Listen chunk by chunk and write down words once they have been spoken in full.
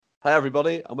Hi,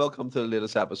 everybody, and welcome to the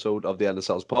latest episode of the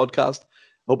Celts podcast.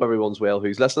 Hope everyone's well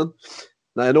who's listening.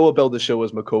 Now, I know I build the show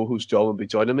as my co-host John will be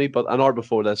joining me, but an hour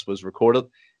before this was recorded,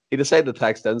 he decided to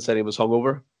text in saying he was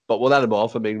hungover, but we'll let him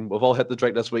off. I mean, we've all hit the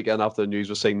drink this weekend after the news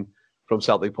was seen from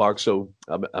Celtic Park, so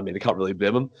I can't really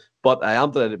blame him. But I am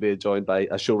delighted to be joined by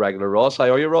a show regular, Ross. How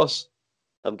are you, Ross?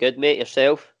 I'm good, mate.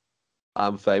 Yourself?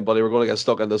 I'm fine, buddy. We're going to get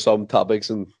stuck into some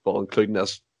topics, including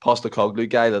this Postecoglou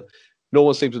guy that no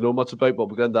one seems to know much about, but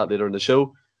we'll get into that later in the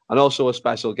show. And also a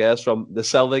special guest from the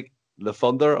Sellik, the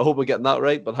Thunder. I hope we're getting that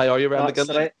right, but how are you, Ryan? That's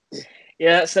right.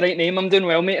 Yeah, that's the right name. I'm doing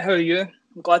well, mate. How are you?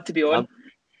 I'm glad to be on.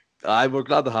 We're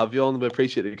glad to have you on. We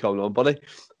appreciate you coming on, buddy.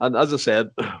 And as I said,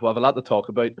 we have a lot to talk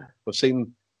about. We've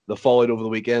seen the fallout over the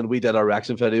weekend. We did our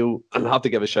reaction video, and I have to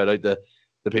give a shout out to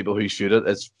the people who shoot it.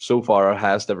 It's so far our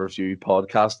highest ever viewed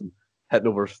podcast, and hitting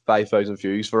over 5,000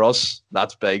 views for us.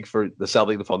 That's big. For the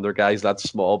Celtic, the Thunder guys, that's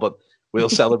small, but we'll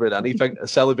celebrate any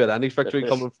victory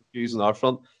coming from views on our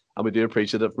front, and we do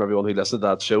appreciate it from everyone who listened to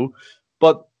that show.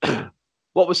 But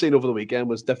what we've seen over the weekend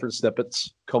was different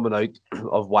snippets coming out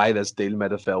of why this deal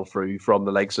might have fell through, from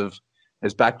the likes of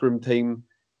his backroom team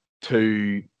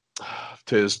to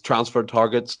his transfer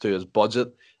targets to his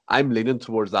budget. I'm leaning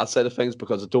towards that side of things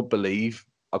because I don't believe,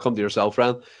 I'll come to yourself,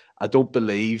 Ryan, I don't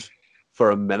believe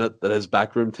for a minute that his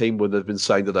backroom team would have been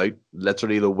sounded out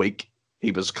literally the week he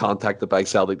was contacted by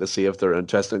Celtic to see if they're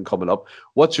interested in coming up.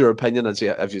 What's your opinion as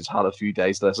you've had a few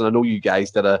days to this? And I know you guys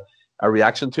did a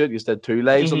reaction to it. You did 2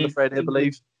 lives on the Friday, I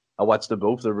believe. I watched them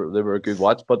both. They were a good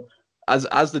watch. But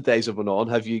as the days have gone on,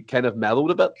 have you kind of mellowed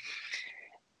a bit?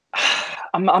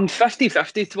 I'm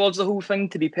 50-50 towards the whole thing,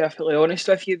 to be perfectly honest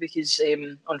with you, because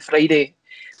on Friday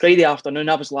afternoon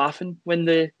I was laughing when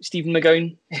the Stephen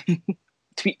McGowan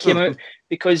tweet came out,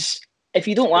 because if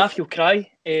you don't laugh, you'll cry.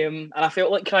 And I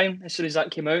felt like crying as soon as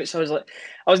that came out. So I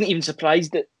wasn't even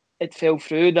surprised that it fell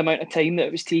through, the amount of time that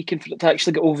it was taking for it to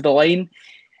actually get over the line.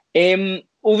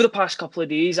 Over the past couple of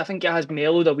days, I think it has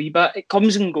mellowed a wee bit. It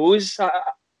comes and goes. I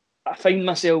find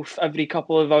myself every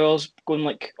couple of hours going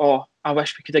like, oh, I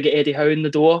wish we could have got Eddie Howe in the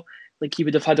door. Like, he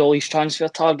would have had all his transfer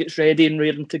targets ready and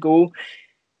raring to go.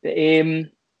 But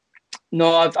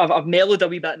no, I've mellowed a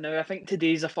wee bit now. I think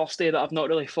today's the first day that I've not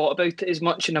really thought about it as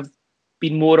much, and I've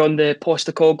been more on the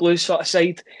Postecoglou sort of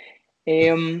side.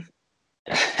 If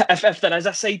there is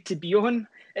a side to be on,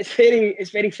 it's very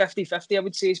 50-50, I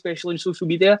would say, especially on social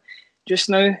media just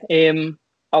now. A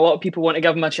lot of people want to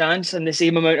give him a chance, and the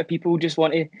same amount of people just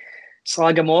want to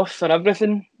slag him off for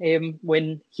everything,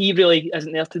 when he really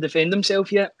isn't there to defend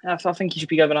himself yet. I think he should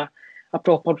be given a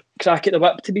proper crack at the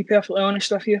whip, to be perfectly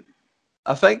honest with you.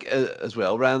 I think as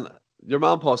well, Ryan, your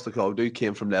man Postecoglou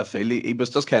came from left field. He was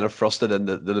just kind of thrusted in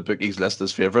the bookies list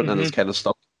as favourite, and it's kind of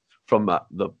stuck from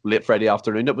the late Friday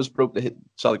afternoon. It was broke to hit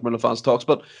Celtic Miller fans talks.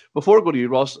 But before I go to you,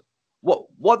 Ross,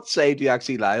 what side do you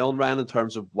actually lie on, Ryan, in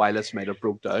terms of why this might have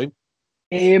broke down?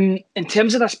 In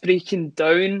terms of this breaking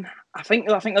down, I think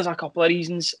there's a couple of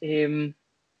reasons.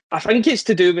 I think it's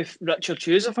to do with Richard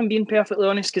Hughes, if I'm being perfectly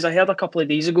honest, because I heard a couple of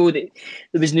days ago that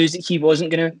there was news that he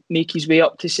wasn't going to make his way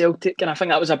up to Celtic, and I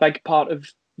think that was a big part of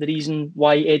the reason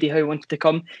why Eddie Howe wanted to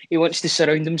come. He wants to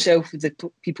surround himself with the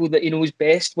people that he knows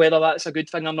best. Whether that's a good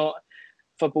thing or not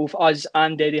for both us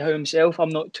and Eddie Howe himself, I'm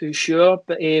not too sure.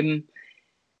 But you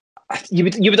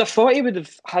would have thought he would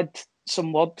have had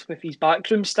some word with his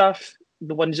backroom staff,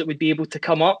 the ones that would be able to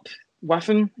come up with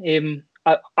him.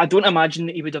 I don't imagine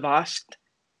that he would have asked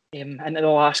into the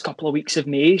last couple of weeks of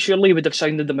May. Surely he would have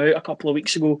sounded them out a couple of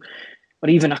weeks ago, or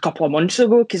even a couple of months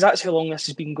ago, because that's how long this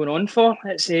has been going on for.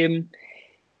 It's a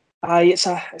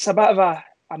bit of a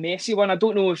messy one. I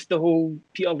don't know if the whole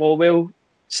Peter Lawwell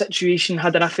situation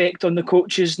had an effect on the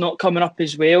coaches not coming up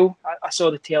as well. I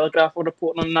saw the Telegraph were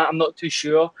reporting on that. I'm not too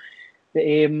sure. But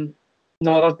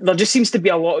no, there just seems to be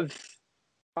a lot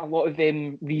of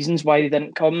reasons why they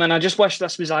didn't come, and I just wish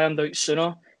this was ironed out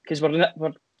sooner, because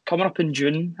we're coming up in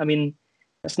June. I mean,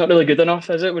 it's not really good enough,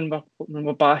 is it, when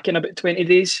we're back in about 20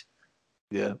 days?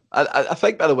 Yeah, I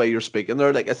think by the way you're speaking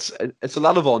there, like it's a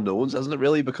lot of unknowns, isn't it?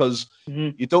 Really, because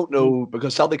you don't know,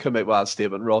 because Celtic come out with that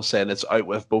statement, Ross, saying it's out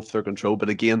with both their control. But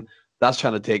again, that's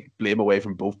trying to take blame away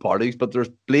from both parties. But there's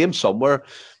blame somewhere.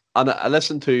 And I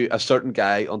listened to a certain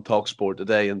guy on TalkSport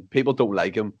today, and people don't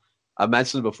like him. I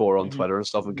mentioned it before on Twitter and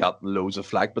stuff, and got loads of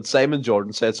flack. But Simon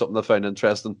Jordan said something I found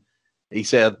interesting. He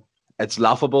said it's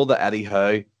laughable that Eddie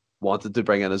Howe wanted to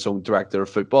bring in his own director of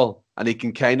football, and he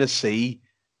can kind of see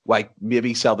like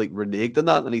maybe Celtic reneged in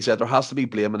that, and he said there has to be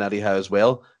blame on Eddie Howe as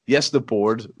well. Yes, the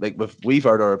board, like we've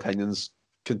heard our opinions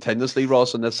continuously,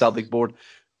 Ross, on this Celtic board,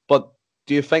 but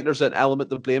do you think there's an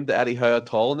element of blame to Eddie Howe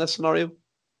at all in this scenario?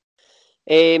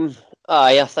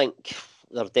 I think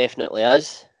there definitely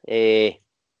is.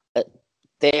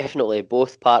 Definitely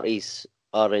both parties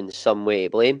are in some way to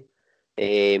blame.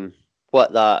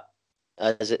 What that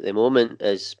is at the moment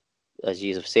is, as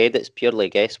you have said, it's purely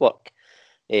guesswork.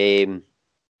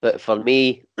 But for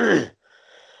me,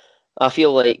 I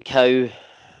feel like Howe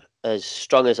has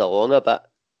strung us along a bit.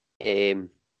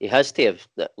 He has to have,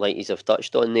 like you have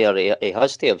touched on there, he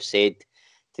has to have said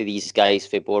to these guys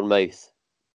for Bournemouth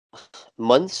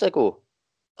months ago.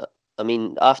 I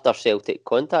mean, after Celtic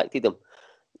contacted him,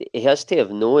 he has to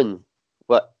have known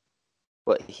what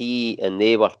he and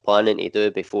they were planning to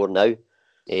do before now.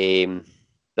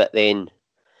 But then,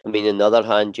 I mean, on the other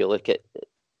hand, you look at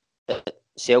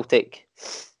Celtic,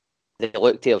 they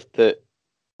look to have put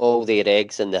all their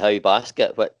eggs in the Howe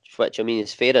basket, which I mean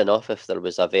is fair enough if there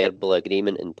was a verbal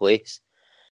agreement in place.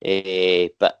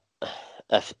 But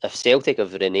if Celtic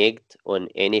have reneged on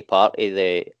any part of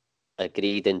the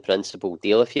agreed in principle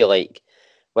deal, if you like,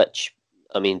 which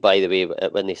I mean, by the way,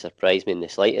 it wouldn't surprise me in the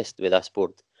slightest with this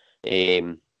board.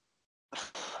 We'll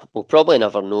probably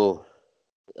never know.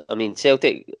 I mean,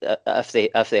 Celtic, if they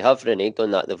have reneged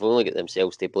on that, they've only got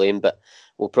themselves to blame. But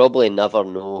we'll probably never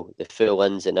know the full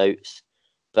ins and outs.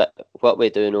 But what we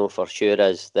do know for sure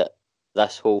is that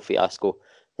this whole fiasco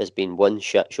has been one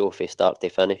shit show from start to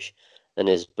finish, and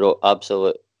has brought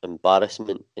absolute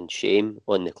embarrassment and shame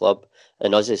on the club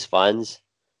and us as fans,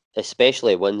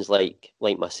 especially ones like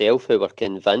myself who were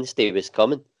convinced he was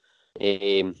coming.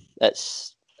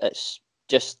 It's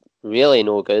just really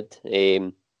no good.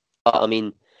 But I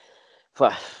mean,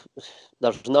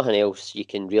 there's nothing else you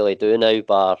can really do now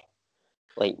bar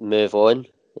like move on.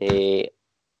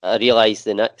 I realise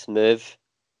the next move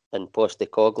in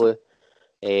Postecoglou,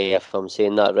 if I'm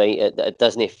saying that right, it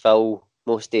doesn't fill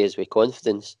most days with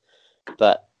confidence.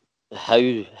 But how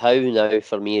now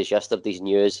for me is yesterday's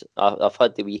news. I've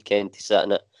had the weekend to sit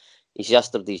in it. It's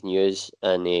yesterday's news,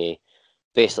 and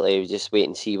basically we just wait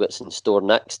and see what's in store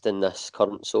next in this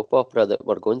current soap opera that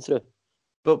we're going through.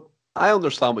 But I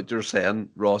understand what you're saying,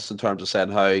 Ross, in terms of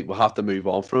saying how we'll have to move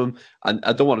on from him. And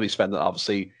I don't want to be spending,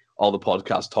 obviously, all the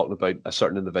podcasts talking about a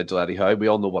certain individual, Eddie Howe. We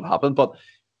all know what happened. But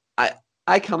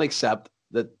I can't accept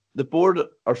that the board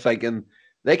are thinking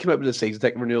they came out with the season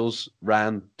ticket renewals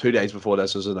ran 2 days before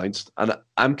this was announced. And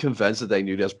I'm convinced that they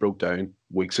knew this broke down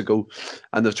weeks ago.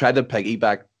 And they've tried to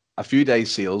piggyback a few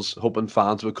days' sales, hoping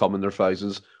fans would come in their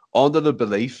thousands, under the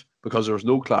belief, because there was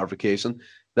no clarification,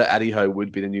 that Eddie Howe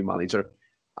would be the new manager.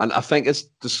 And I think it's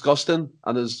disgusting,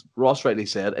 and as Ross rightly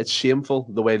said, it's shameful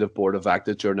the way the board have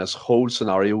acted during this whole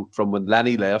scenario from when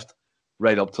Lenny left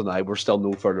right up to now. We're still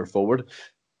no further forward.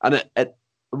 And it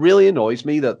really annoys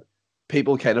me that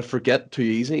people kind of forget too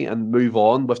easy and move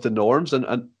on with the norms.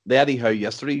 And the Eddie Howe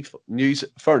yesterday news,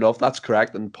 fair enough, that's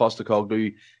correct, and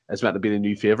Postecoglou is meant to be the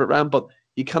new favourite round, but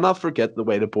you cannot forget the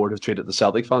way the board have treated the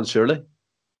Celtic fans, surely.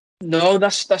 No,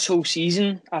 this whole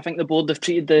season, I think the board have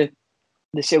treated the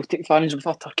Celtic fans with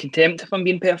utter contempt, if I'm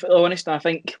being perfectly honest. And I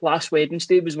think last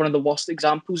Wednesday was one of the worst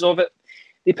examples of it.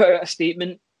 They put out a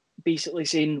statement basically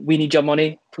saying, we need your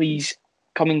money, please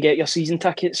come and get your season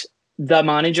tickets. The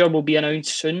manager will be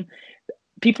announced soon.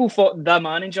 People thought the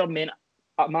manager meant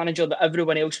a manager that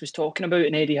everyone else was talking about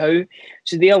in Eddie Howe.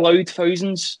 So they allowed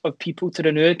thousands of people to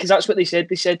renew, because that's what they said.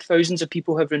 They said thousands of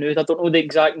people have renewed. I don't know the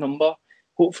exact number.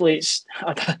 Hopefully it's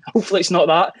not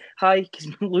that high, because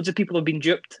loads of people have been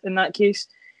duped in that case.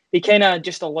 They kind of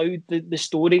just allowed the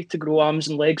story to grow arms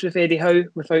and legs with Eddie Howe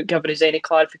without giving us any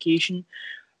clarification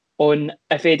on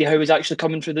if Eddie Howe was actually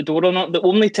coming through the door or not. The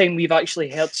only time we've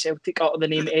actually heard Celtic utter the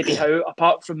name Eddie Howe,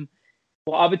 apart from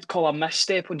what I would call a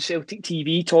misstep on Celtic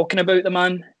TV talking about the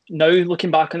man, now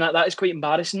looking back on that is quite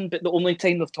embarrassing. But the only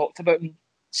time they've talked about him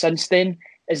since then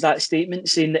is that statement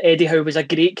saying that Eddie Howe was a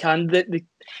great candidate.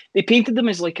 They painted him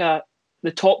as like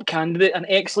the top candidate, an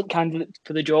excellent candidate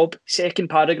for the job. Second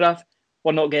paragraph,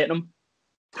 we're not getting him.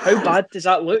 How bad does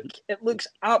that look? It looks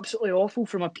absolutely awful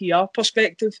from a PR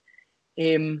perspective.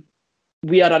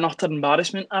 We are an utter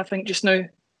embarrassment, I think, just now.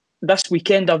 This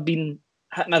weekend I've been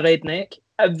hitting a red neck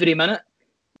every minute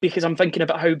because I'm thinking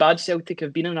about how bad Celtic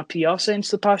have been in a PR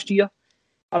sense the past year.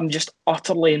 I'm just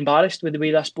utterly embarrassed with the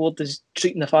way this board is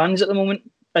treating the fans at the moment.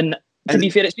 And to be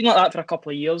fair, it's been like that for a couple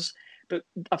of years, but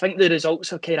I think the results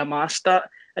have kind of masked that.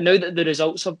 And now that the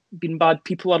results have been bad,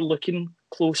 people are looking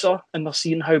closer and they're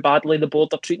seeing how badly the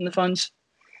board are treating the fans.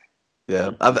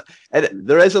 Yeah, and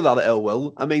there is a lot of ill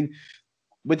will. I mean,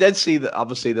 we did see that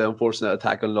obviously the unfortunate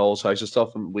attack on Law's house and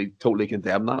stuff, and we totally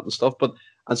condemn that and stuff.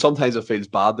 And sometimes it feels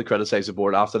bad to criticise the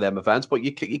board after them events. But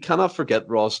you cannot forget,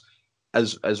 Ross,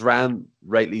 as Ryan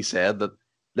rightly said, that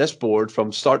this board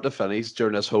from start to finish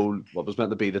during this whole what was meant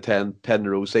to be the 10 in a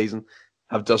row season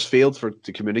have just failed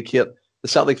to communicate. The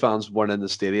Celtic fans weren't in the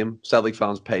stadium. Celtic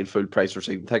fans paid full price for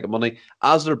season ticket money,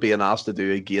 as they're being asked to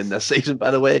do again this season,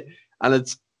 by the way. And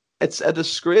it's a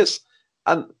disgrace.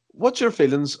 And what's your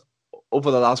feelings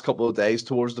over the last couple of days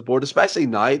towards the board, especially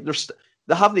now?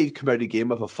 They haven't even come out of the game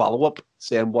with a follow-up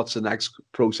saying what's the next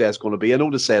process going to be. I know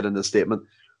they said in the statement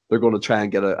they're going to try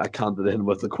and get a candidate in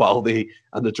with the quality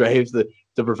and the drive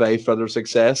to provide further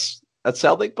success at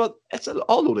Celtic, but it's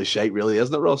all load of shite, really,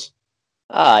 isn't it, Ross?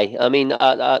 Aye, I mean,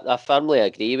 I firmly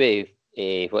agree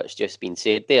with what's just been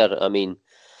said there. I mean,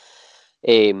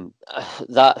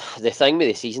 that the thing with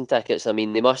the season tickets, I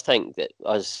mean, they must think that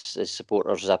us as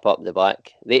supporters zip up the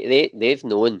back. They've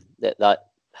known that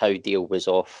how deal was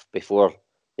off before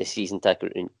the season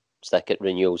ticket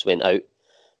renewals went out,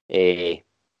 and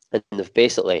they've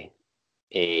basically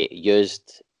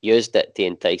used it to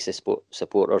entice the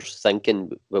supporters,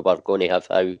 thinking we were going to have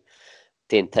how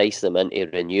to entice them into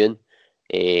renewing.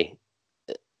 They've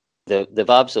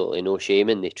absolutely no shame,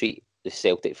 and they treat the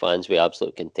Celtic fans with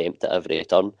absolute contempt at every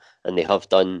turn, and they have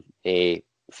done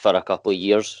for a couple of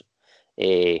years.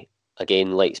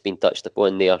 Again, like it's been touched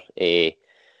upon there,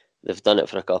 they've done it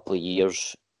for a couple of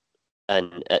years,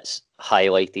 and it's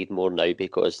highlighted more now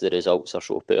because the results are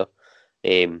so poor.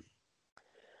 I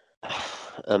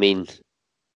mean,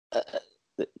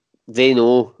 they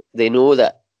know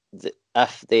that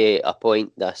if they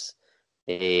appoint this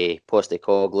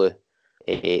Postecoglou,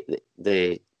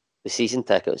 the season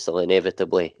tickets will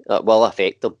inevitably will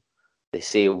affect them, the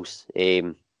sales.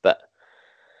 But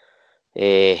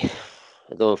I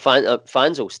don't know,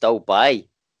 fans will still buy,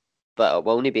 but it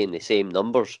will only be in the same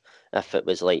numbers if it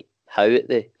was like Howe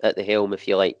at the helm, if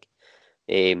you like.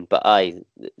 But aye,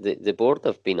 the board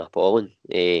have been appalling.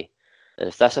 And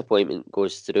if this appointment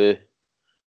goes through,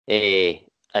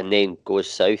 and then goes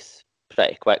south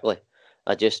pretty quickly,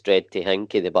 I just dread to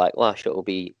think of the backlash. It will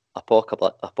be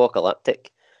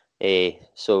apocalyptic.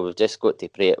 So we've just got to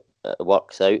pray it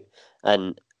works out.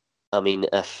 And I mean,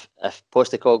 if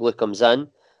Postecoglou comes in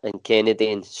and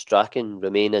Kennedy and Strachan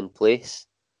remain in place,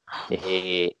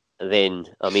 then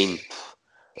I mean,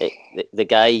 the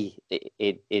guy,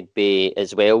 he'd be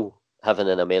as well having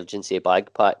an emergency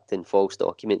bag packed and false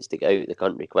documents to get out of the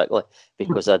country quickly,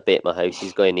 because I'd bet my house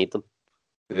he's going to need them.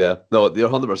 Yeah, no, you're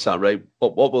 100% right.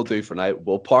 But what we'll do for now,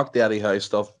 we'll park the Eddie Howe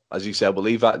stuff, as you said. We'll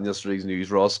leave that in yesterday's news,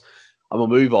 Ross, and we'll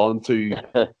move on to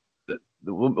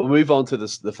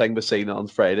the thing we seen on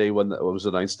Friday when it was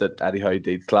announced that Eddie Howe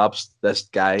did collapse. This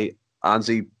guy,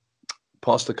 Anzi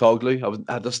Postecoglou,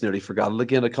 I just nearly forgot it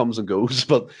again. It comes and goes,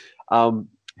 but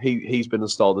he's been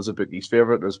installed as a bookie's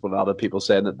favourite. There's been a lot of people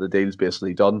saying that the deal's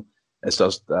basically done. It's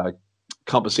just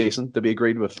compensation to be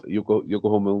agreed with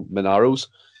Yokohama Minaros.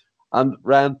 And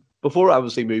Ryan, before I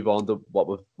obviously move on to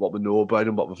what we know about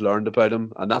him, what we've learned about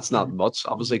him, and that's not much,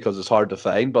 obviously, because it's hard to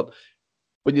find. But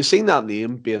when you've seen that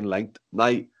name being linked,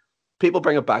 now people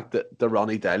bring it back to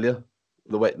Ronnie Delia,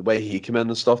 the way he came in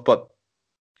and stuff. But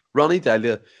Ronnie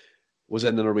Delia was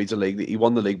in the Norwegian league. He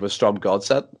won the league with Strom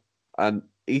Godset, and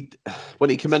when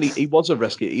he came in, he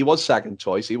was second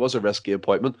choice. He was a risky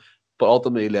appointment, but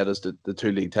ultimately led us to the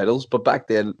 2 league titles. But back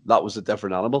then, that was a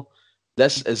different animal.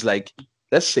 This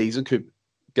season could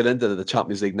get into the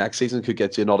Champions League next season, could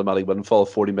get you an automatic windfall of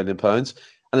 £40 million.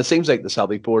 And it seems like the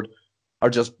Celtic board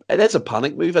it is a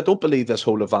panic move. I don't believe this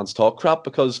whole advanced talk crap,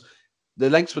 because the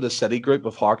links with the City group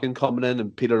of Harkin coming in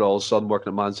and Peter Law's son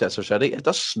working at Manchester City, it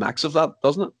just smacks of that,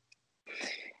 doesn't it?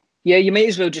 Yeah, you might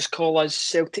as well just call us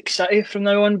Celtic City from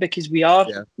now on, because we are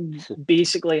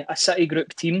basically a City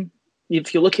group team.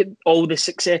 If you look at all the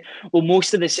success,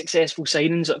 most of the successful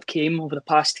signings that have came over the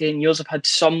past 10 years have had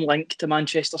some link to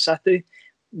Manchester City,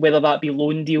 whether that be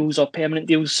loan deals or permanent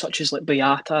deals, such as like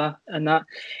Boyata and that.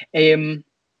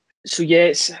 So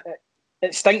yeah,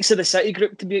 it stinks of the City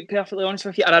group, to be perfectly honest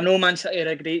with you. And I know Man City are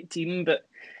a great team, but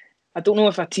I don't know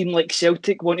if a team like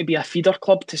Celtic want to be a feeder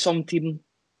club to some team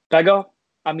bigger.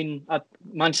 I mean,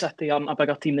 Man City aren't a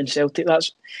bigger team than Celtic.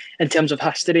 That's in terms of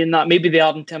history and that. Maybe they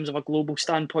are in terms of a global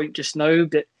standpoint just now,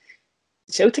 but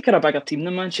Celtic are a bigger team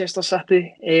than Manchester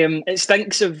City. It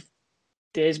stinks of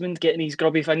Desmond getting his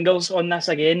grubby fingers on this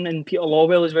again, and Peter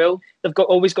Lawwell as well. They've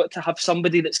always got to have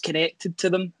somebody that's connected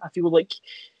to them. I feel like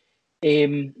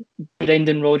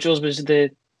Brendan Rodgers was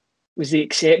the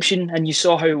exception, and you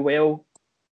saw how well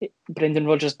Brendan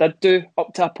Rodgers did do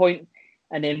up to a point.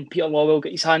 And then Peter Lawwell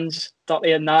got his hands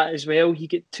dirty in that as well. He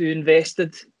got too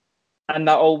invested, and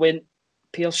that all went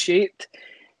pear-shaped.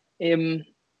 It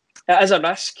is a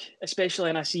risk, especially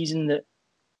in a season that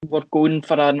we're going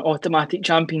for an automatic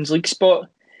Champions League spot.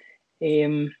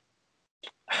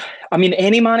 I mean,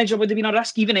 any manager would have been a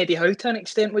risk. Even Eddie Howe, to an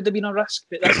extent, would have been a risk.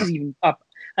 But this is even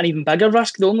an even bigger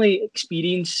risk. The only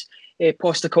experience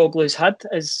Postecoglou's had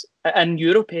is in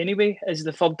Europe, anyway, is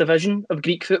the third division of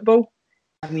Greek football.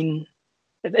 I mean,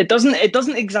 it doesn't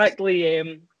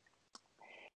exactly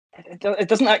it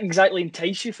doesn't exactly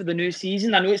entice you for the new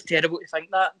season. I know it's terrible to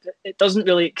think that, but it doesn't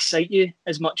really excite you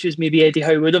as much as maybe Eddie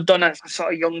Howe would have done. A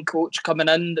sort of young coach coming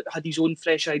in that had his own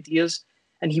fresh ideas,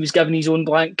 and he was given his own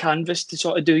blank canvas to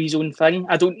sort of do his own thing.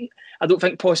 I don't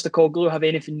think Postecoglou have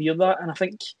anything near that, and I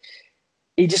think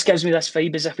he just gives me this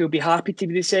vibe as if he'll be happy to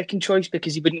be the second choice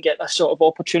because he wouldn't get this sort of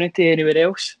opportunity anywhere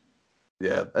else.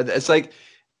 Yeah, it's like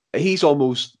he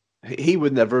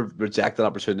would never reject an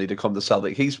opportunity to come to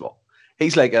Celtic. He's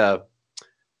like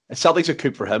Celtic's a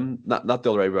coup for him, not the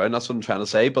other way around. That's what I'm trying to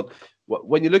say. But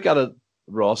when you look at it,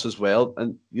 Ross, as well,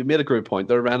 and you made a great point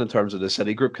there, Ryan, in terms of the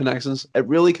City Group connections. It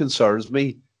really concerns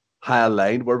me how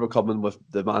aligned we're becoming with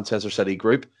the Manchester City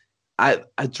Group. I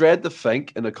dread to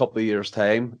think in a couple of years'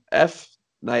 time,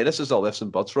 now this is all ifs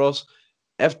and buts, Ross,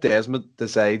 if Desmond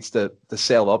decides to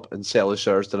sell up and sell his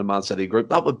shares to the Man City Group,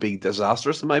 that would be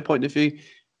disastrous from my point of view.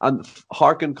 And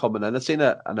Harkin coming in, I've seen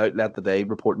an outlet today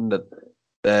reporting that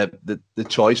the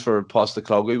choice for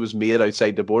Postecoglou was made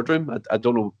outside the boardroom. I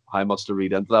don't know how much to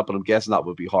read into that, but I'm guessing that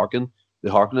would be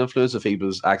the Harkin influence if he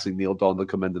was actually nailed on to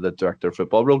come into the director of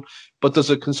football role. But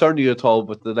does it concern you at all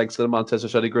with the likes of the Manchester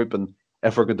City Group and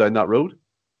if we're going down that road?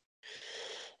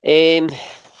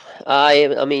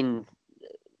 I mean,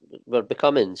 we're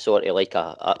becoming sort of like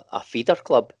a feeder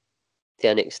club to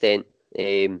an extent.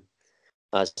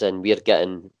 As in we're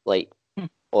getting like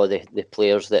all the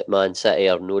players that Man City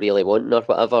are not really wanting or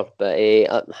whatever. But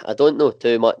I don't know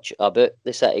too much about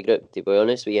the City Group, to be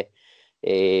honest with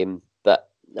you. But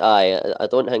I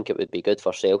don't think it would be good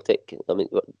for Celtic. I mean,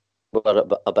 we're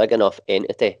a big enough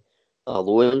entity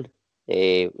alone.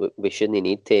 We shouldn't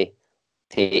need to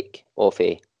take off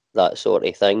that sort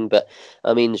of thing. But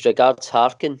I mean, as regards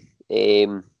Harkin, I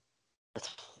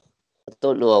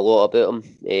don't know a lot about him.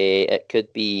 It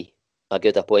could be a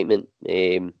good appointment,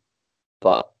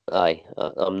 but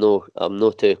I'm no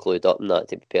too clued up in that,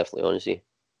 to be perfectly honest with you.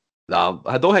 No,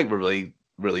 I don't think we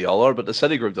really all are, but the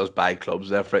City Group does buy clubs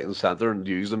left, right, and centre and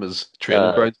use them as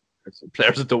training grounds.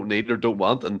 Players that don't need or don't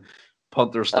want, and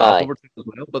punt their staff over to as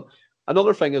well. But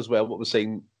another thing as well, what we're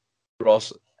seeing,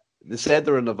 Ross, they said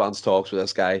they're in advanced talks with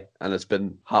this guy, and it's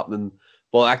been happening.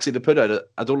 Well, actually, they put out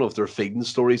I don't know if they're feeding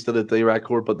stories to the direct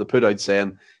court, but they put out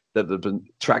saying that they've been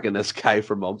tracking this guy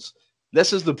for months.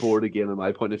 This is the board again, in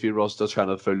my point of view, Ross, just trying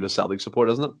to fool the Celtic support,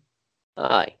 isn't it?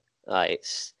 Aye.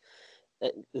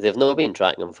 They've not been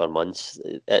tracking him for months.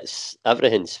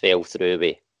 Everything's fell through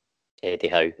with Eddie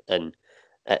Howe, and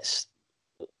it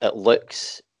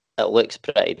looks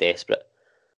pretty desperate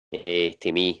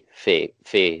to me for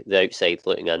the outside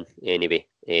looking in anyway.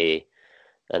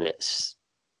 And it's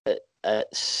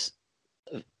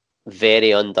very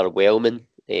underwhelming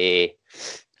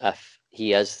if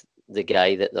he is the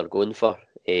guy that they're going for.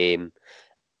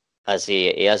 As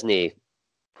he hasn't,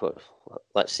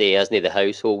 let's say, isn't the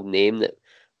household name that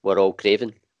we're all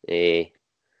craving.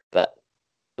 But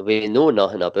we know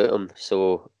nothing about him.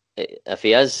 So if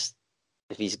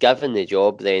he's given the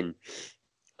job, then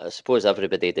I suppose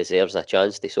everybody deserves a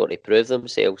chance to sort of prove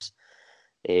themselves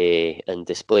and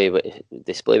display what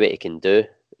he can do.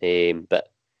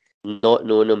 But not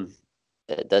knowing him,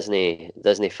 it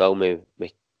doesn't fill me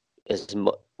with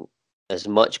as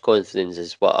much confidence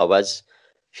as what I was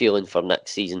feeling for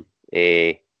next season.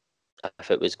 If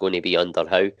it was going to be under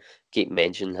Howe, keep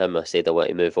mentioning him. I said I want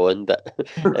to move on, but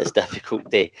it's difficult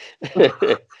to.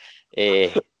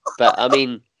 But I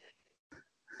mean,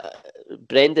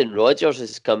 Brendan Rodgers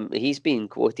has come. He's been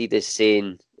quoted as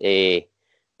saying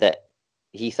that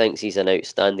he thinks he's an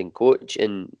outstanding coach,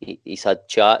 and he's had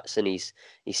chats and he's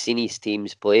seen his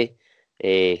teams play.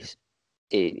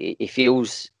 He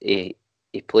feels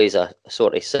he plays a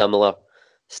sort of similar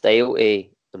style to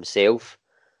himself.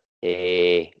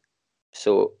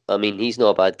 So, I mean, he's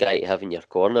not a bad guy to have in your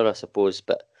corner, I suppose,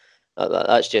 but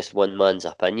that's just one man's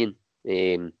opinion.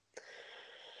 I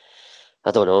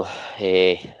don't know.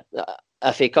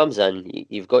 If he comes in,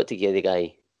 you've got to give the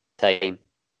guy time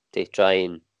to try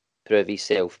and prove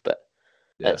himself, but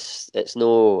it's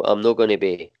no. I'm not going to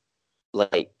be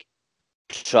like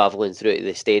travelling through to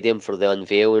the stadium for the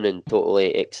unveiling and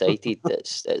totally excited.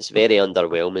 It's very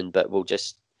underwhelming, but we'll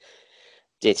just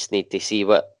need to see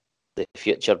what the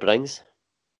future brings.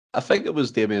 I think it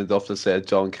was Damien Duff that said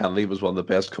John Kennedy was one of the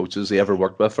best coaches he ever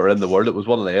worked with or in the world. It was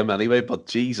one of them anyway, but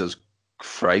Jesus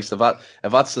Christ, if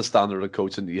that's the standard of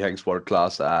coaching that you think's world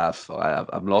class,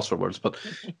 I'm lost for words. But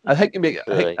I think you make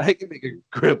a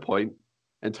great point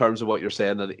in terms of what you're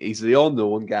saying, that he's the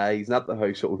unknown guy. He's not the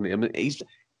household name. It's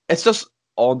just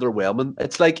underwhelming.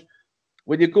 It's like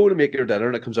when you go to make your dinner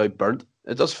and it comes out burnt,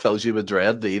 it just fills you with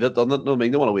dread to eat it, doesn't it? No, I mean,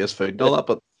 you don't want to waste food and all that.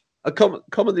 But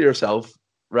coming to yourself,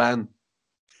 Ryan,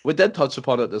 we did touch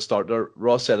upon it at the start there.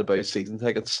 Ross said about season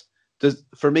tickets.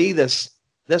 For me, this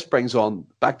brings on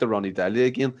back to Ronnie Daly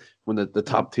again, when the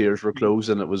top tiers were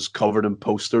closed and it was covered in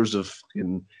posters of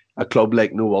a club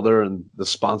like no other, and the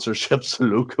sponsorships, the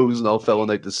logos, and all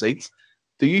filling out the seats.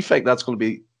 Do you think that's going to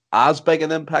be as big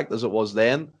an impact as it was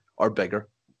then, or bigger?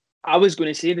 I was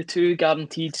going to say the 2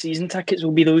 guaranteed season tickets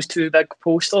will be those 2 big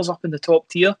posters up in the top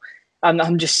tier, and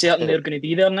I'm just certain they're going to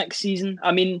be there next season.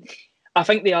 I mean, I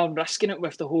think they are risking it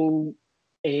with the whole,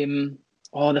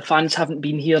 the fans haven't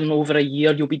been here in over a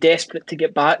year, you'll be desperate to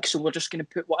get back, so we're just going to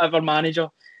put whatever manager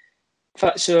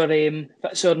fits our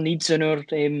needs and our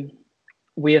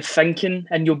way of thinking,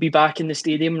 and you'll be back in the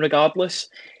stadium regardless.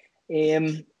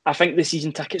 I think the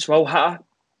season tickets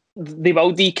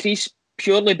will decrease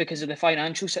purely because of the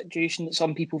financial situation that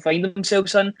some people find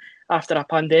themselves in after a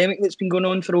pandemic that's been going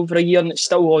on for over a year, and it's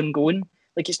still ongoing.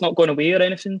 Like, it's not gone away or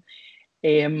anything.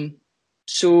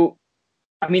 So,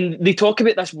 I mean, they talk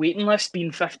about this waiting list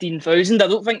being 15,000. I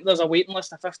don't think there's a waiting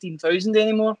list of 15,000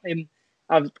 anymore.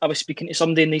 I was speaking to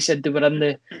somebody and they said they were in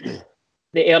the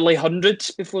early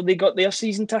hundreds before they got their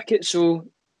season ticket. So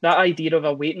that idea of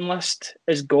a waiting list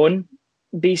is gone,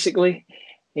 basically.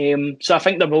 So I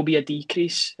think there will be a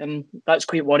decrease, and that's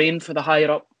quite worrying for the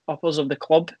higher uppers of the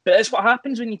club. But it's what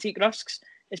happens when you take risks,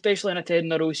 especially in a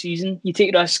 10-in-a-row season. You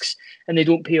take risks and they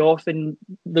don't pay off, and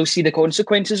they'll see the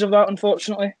consequences of that,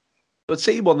 unfortunately. But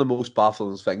see, one of the most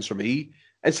baffling things for me,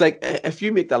 it's like if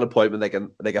you make that appointment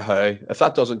like a Howe, if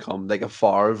that doesn't come, like a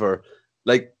Favre, or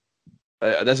like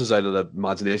this is out of the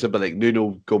imagination, but like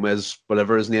Nuno Gomez,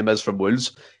 whatever his name is, from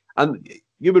Wolves, and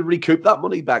you would recoup that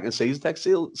money back in season ticket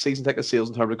sales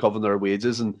in terms of covering their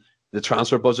wages and the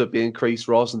transfer budget being increased,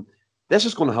 Ross. And this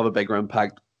is going to have a bigger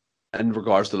impact in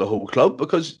regards to the whole club,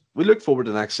 because we look forward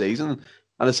to next season. And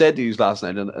I said to you last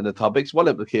night in the topics, what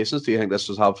implications do you think this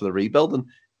will have for the rebuild? And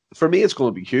for me, it's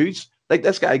going to be huge. Like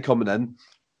this guy coming in,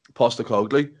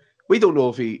 Postecoglou, we don't know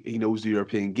if he knows the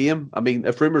European game. I mean,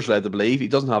 if rumours led to believe, he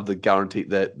doesn't have the guarantee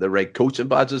the right coaching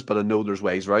badges, but I know there's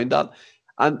ways around that.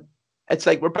 And it's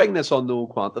like we're bringing this on no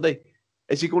quantity.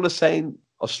 Is he going to sign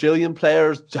Australian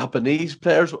players, Japanese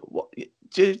players?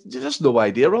 You just no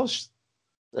idea, Ross.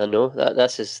 I know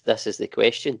this is the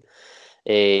question.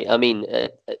 I mean,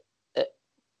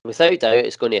 without doubt,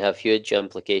 it's going to have huge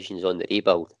implications on the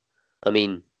rebuild. I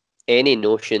mean, any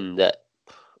notion that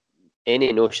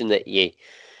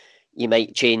you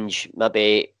might change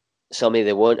maybe some of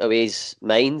the wantaways'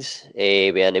 minds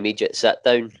with an immediate sit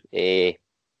down,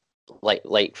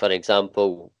 like for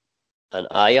example, an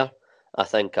Ayer. I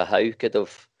think a Howe could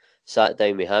have sat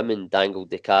down with him and dangled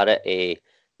the carrot, the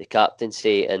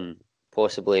captaincy, and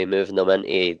possibly moving them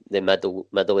into the middle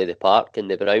of the park in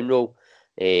the Brown role.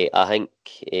 I think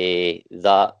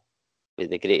that, with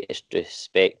the greatest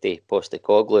respect to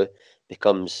Postecoglou,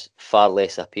 becomes far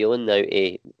less appealing now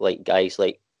to like guys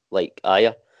like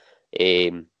Ayer.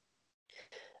 It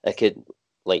could,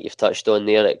 like you've touched on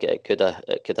there, it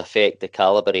could affect the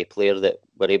calibre of player that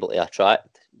we're able to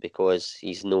attract, because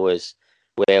he's not as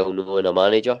well known a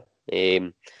manager.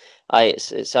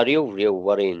 It's a real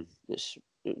worrying. It's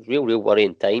real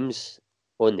worrying times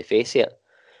on the face of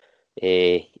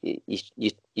it.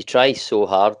 You try so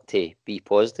hard to be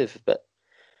positive, but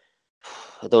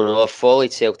I don't know. I've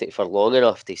followed Celtic for long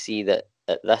enough to see that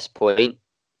at this point,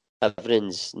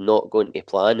 everything's not going to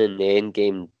plan, and the end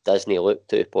game doesn't look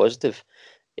too positive.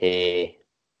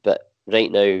 But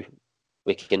right now,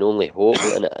 we can only hope,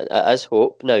 and it is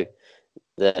hope now,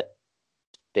 that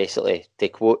basically, to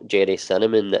quote Jerry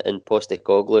Cinnamon, that in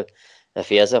Postecoglou, if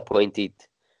he is appointed,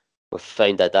 we've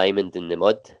found a diamond in the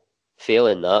mud.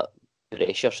 Failing that,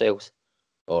 brace yourselves.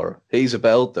 Or he's a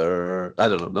belt, or I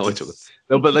don't know.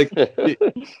 No, but like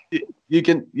you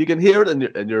can hear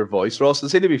it in your voice, Ross.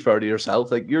 And say, to be fair to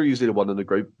yourself, like you're usually the one in the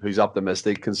group who's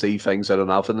optimistic, can see things out of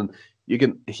nothing, and you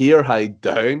can hear how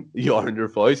down you are in your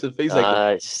voice. It feels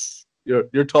like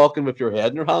you're talking with your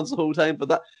head in your hands the whole time.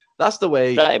 But that's the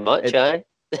way. Pretty much,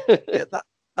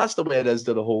 that's the way it is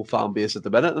to the whole fan base at the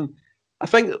minute. And I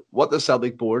think what the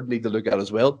Celtic board need to look at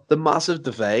as well, the massive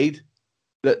divide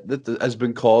that has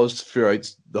been caused throughout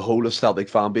the whole of Celtic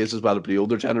fan base, as well as the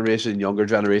older generation, younger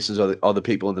generations, or the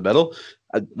people in the middle.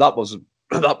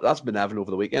 That's been evident over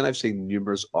the weekend. I've seen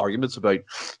numerous arguments about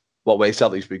what way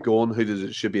Celtic should be going,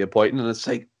 who should be appointing, and it's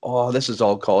like, oh, this is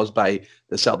all caused by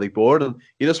the Celtic board, and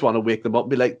you just want to wake them up and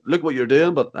be like, look what you're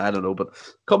doing, but I don't know. But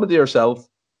coming to yourself,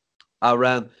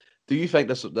 Aaron, do you think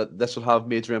this will have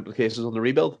major implications on the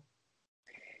rebuild?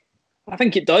 I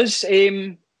think it does.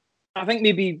 I think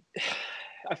maybe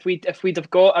if we'd have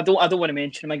got, I don't want to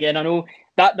mention him again. I know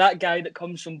that guy that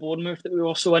comes from Bournemouth that we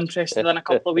were so interested in a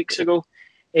couple of weeks ago.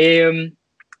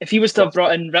 If he was to have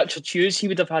brought in Richard Hughes, he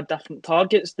would have had different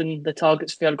targets than the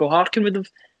targets Fergal Harkin would have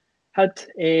had.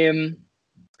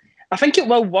 I think it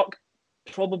will work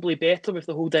probably better with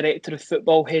the whole director of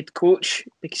football head coach,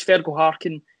 because Fergal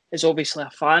Harkin is obviously a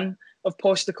fan of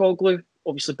Postecoglou,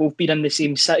 obviously both being in the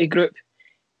same City group.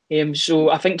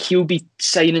 So I think he'll be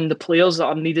signing the players that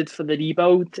are needed for the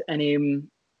rebuild, and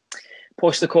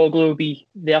Postecoglou will be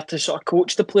there to sort of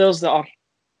coach the players that are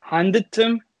handed to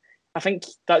him. I think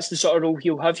that's the sort of role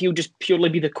he'll have. He'll just purely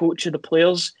be the coach of the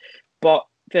players, but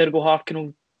Fergal Harkin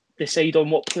will decide on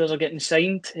what players are getting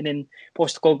signed, and then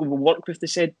Postecoglou will work with the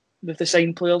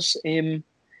signed players. At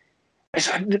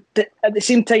the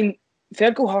same time,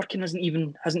 Fergal Harkin hasn't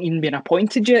even been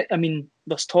appointed yet. I mean,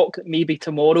 there's talk that maybe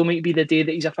tomorrow might be the day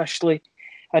that he's officially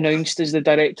announced as the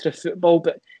director of football.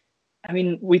 But I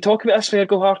mean, we talk about this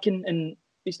Fergal Harkin and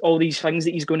all these things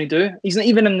that he's going to do. He's not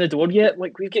even in the door yet.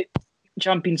 Like, we get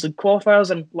Champions League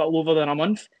qualifiers in a little over than a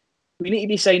month. We need to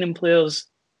be signing players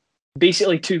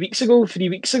basically 3 weeks ago,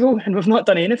 and we've not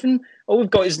done anything. All we've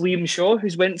got is Liam Shaw,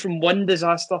 who's went from one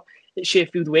disaster at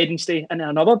Sheffield Wednesday into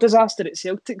another disaster at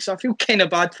Celtic. So I feel kind of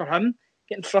bad for him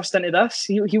getting thrust into this.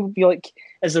 He would be like,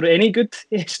 is there any good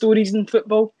stories in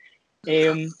football?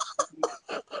 I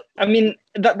mean,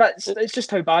 that's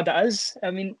just how bad it is.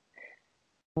 I mean,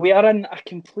 we are in a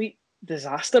complete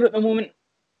disaster at the moment,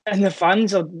 and the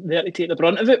fans are there to take the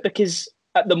brunt of it, because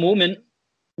at the moment,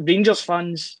 Rangers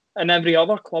fans and every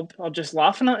other club are just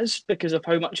laughing at us because of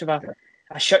how much of a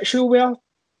shit show we are,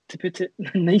 to put it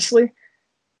nicely.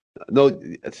 No,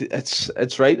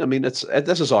 it's right. I mean, this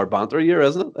is our banter year,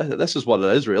 isn't it? This is what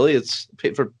it is, really. It's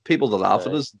for people to laugh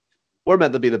at us. We're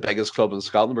meant to be the biggest club in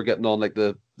Scotland. We're getting on like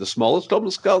the smallest club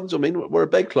in Scotland. I mean, we're a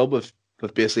big club with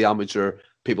basically amateur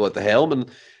people at the helm, and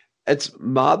it's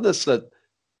madness that,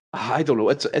 I don't know.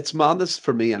 It's madness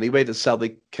for me anyway that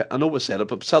Celtic, I know we said it,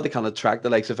 but Celtic can attract the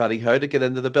likes of Eddie Howe to get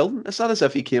into the building. It's not as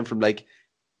if he came from like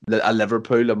a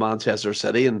Liverpool, a Manchester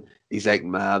City, and he's like,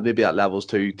 man, maybe that level's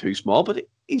too small. But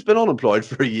he's been unemployed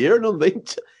for a year, and I mean,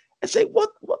 it's like, what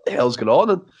the hell's going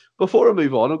on? And before I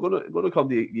move on, I'm going to come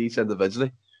to you each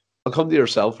individually. I'll come to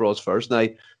yourself, Ross, first. Now,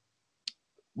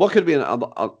 what could be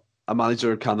a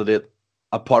manager candidate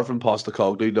apart from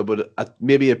Postecoglou that would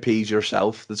maybe appease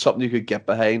yourself? That's something you could get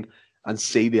behind and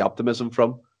see the optimism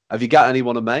from. Have you got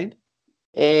anyone in mind?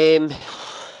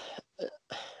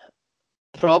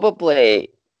 Probably,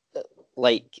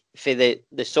 like, for the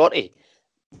sort of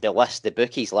the list, the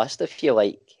bookies list, if you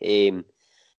like, you'd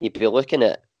be looking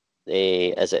at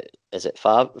is it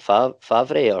Favre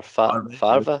or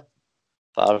Farva?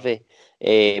 Farve,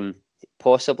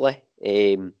 possibly.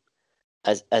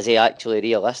 Is he actually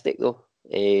realistic though?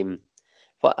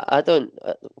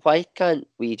 Why can't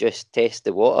we just test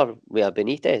the water with a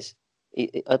Benitez?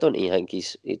 I don't think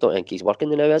he's working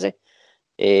now, is he?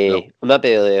 No. Maybe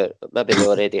they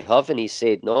already have, and he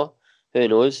said no. Who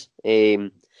knows?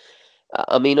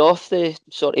 I mean, off the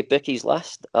sort of bookies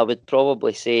list, I would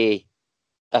probably say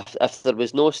if there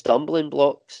was no stumbling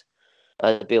blocks,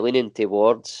 I'd be leaning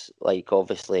towards, like,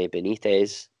 obviously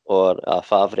Benitez or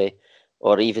Favre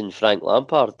or even Frank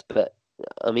Lampard. But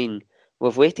I mean,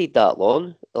 we've waited that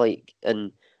long, like,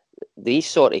 and these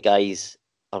sort of guys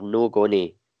are not going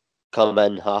to come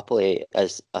in happily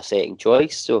as a second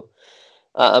choice. So,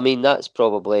 I mean, that's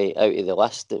probably out of the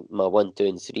list. My 1, 2,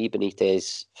 and 3: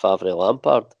 Benitez, Favre,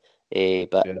 Lampard.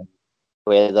 But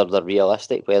whether they're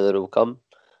realistic, whether they'll come,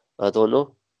 I don't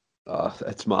know.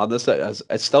 It's madness.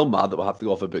 It's still mad that we'll have to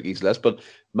go off a bookies list, but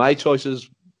my choices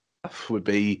would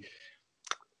be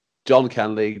John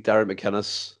Kennedy, Derek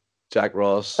McInnes, Jack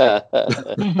Ross. See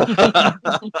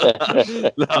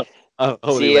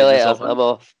you later. I'm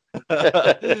off.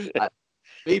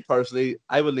 Me personally,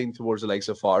 I would lean towards the likes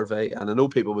of Favre, and I know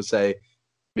people would say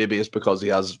maybe it's because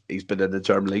he's been in the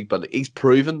German league, but he's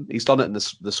proven he's done it in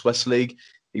the Swiss league.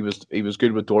 He was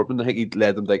good with Dortmund. I think he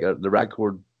led them like the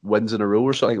record wins in a row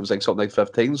or something. It was like something like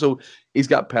 15. So he's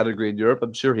got pedigree in Europe.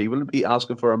 I'm sure he will be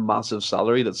asking for a massive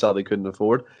salary that Saudi couldn't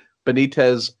afford.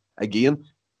 Benitez, again,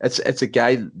 it's a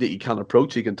guy that you can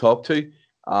approach, you can talk to.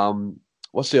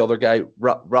 What's the other guy?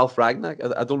 Ralph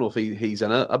Ragnick. I don't know if he's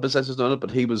in a position doing it,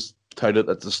 but he was touted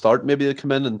at the start maybe to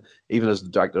come in, and even as the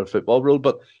director of football role.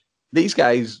 But these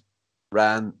guys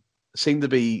ran seem to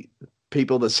be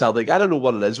people that Celtic, I don't know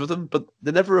what it is with them, but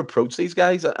they never approach these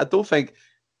guys. I don't think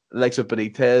the likes of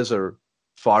Benitez or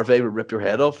Favre would rip your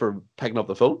head off for picking up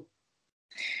the phone.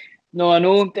 No, I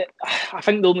know. I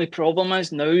think the only problem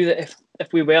is now that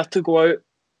if we were to go out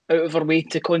of our way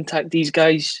to contact these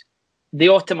guys, they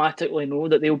automatically know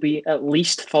that they'll be at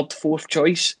least third, fourth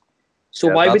choice. So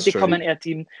Yeah, why would they true. come into a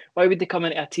team? Why would they come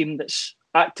into a team that's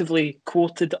actively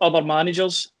quoted other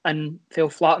managers and fell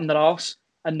flat on their arse?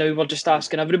 And now we're just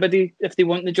asking everybody if they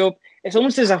want the job. It's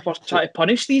almost as if we're trying to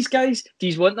punish these guys. Do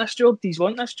you want this job? Do you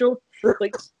want this job?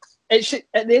 Like, it should,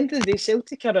 at the end of the day,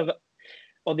 Celtic are,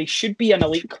 or they should be an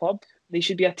elite club. They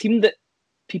should be a team that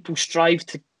people strive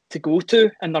to go to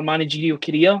in their managerial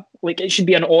career. Like, it should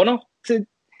be an honour to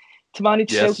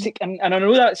manage Celtic. And I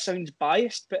know that sounds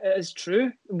biased, but it is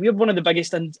true. We're one of the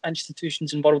biggest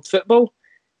institutions in world football.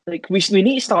 Like, we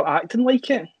need to start acting like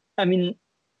it. I mean,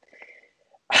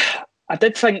 I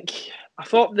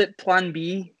thought that Plan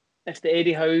B, if the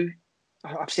Eddie Howe,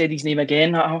 I've said his name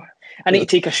again, I need to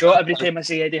take a shot every time I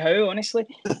say Eddie Howe, honestly.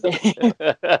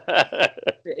 I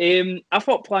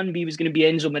thought Plan B was going to be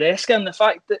Enzo Maresca, and the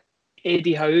fact that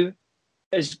Eddie Howe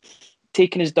is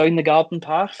taking us down the garden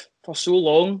path for so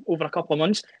long, over a couple of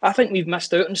months, I think we've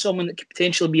missed out on someone that could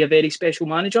potentially be a very special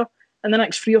manager in the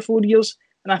next 3 or 4 years.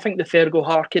 And I think the Fergo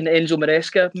Harkin, Enzo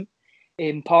Maresca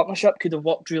partnership could have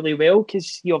worked really well,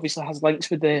 because he obviously has links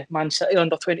with the Man City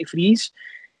under 23s.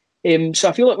 So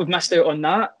I feel like we've missed out on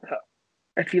that.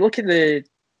 If you look at the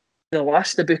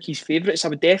list of bookies' favourites, I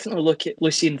would definitely look at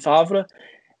Lucien Favre.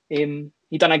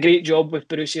 He done a great job with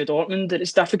Borussia Dortmund.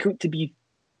 It's difficult to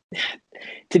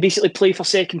basically play for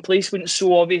second place when it's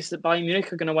so obvious that Bayern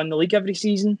Munich are going to win the league every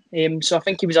season. So I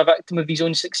think he was a victim of his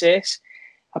own success.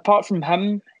 Apart from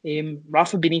him,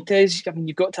 Rafa Benitez, I mean,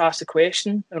 you've got to ask the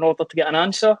question in order to get an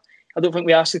answer. I don't think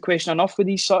we ask the question enough with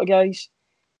these sort of guys.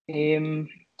 I'm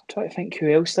trying to think who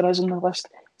else there is on the list.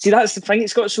 See, that's the thing.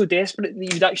 It's got so desperate that you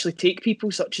would actually take people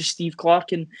such as Steve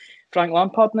Clarke and Frank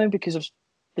Lampard now because of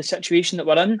the situation that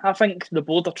we're in. I think the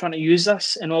board are trying to use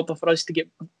this in order for us to get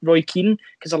Roy Keane,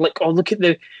 because they're like, oh, look at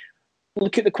the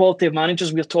quality of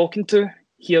managers we're talking to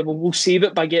here. We'll save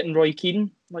it by getting Roy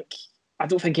Keane. Like, I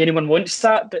don't think anyone wants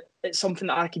that, but it's something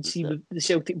that I could see the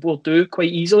Celtic board do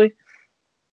quite easily.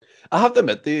 I have to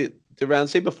admit, the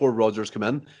Ramsey before Rodgers came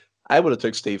in, I would have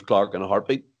took Steve Clarke in a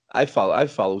heartbeat. I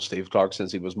followed Steve Clarke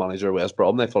since he was manager of West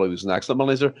Brom. I thought he was an excellent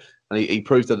manager, and he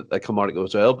proved it at Kilmarnock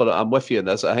as well. But I'm with you in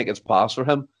this. I think it's past for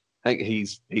him. I think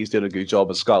he's doing a good job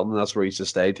at Scotland. That's where he's to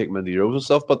stay, take him into the Euros and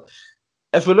stuff. But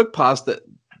if we look past it,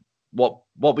 what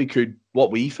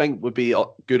we think would be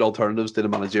good alternatives to the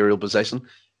managerial position,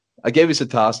 I gave us a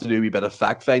task to do a wee bit of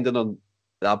fact finding on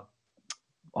that.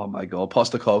 Oh my God,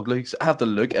 Postecoglou. I have to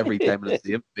look every time I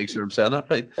see him, make sure I'm saying that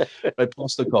right. Right,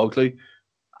 Postecoglou.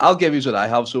 I'll give you what I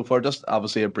have so far. Just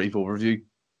obviously a brief overview.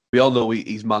 We all know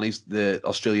he's managed the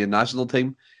Australian national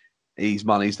team. He's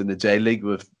managed in the J League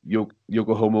with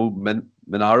Yokohama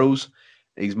Minaros.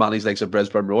 He's managed like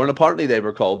Brisbane Roar, and apparently they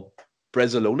were called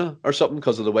Bresalona or something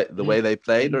because of the way they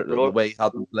played, or the way he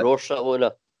had them play.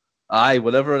 Barcelona. Aye,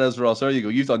 whatever it is, Ross. There you go.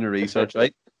 You've done your research,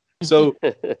 right? So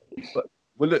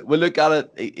we'll look at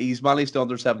it. He's managed the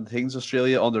under-17s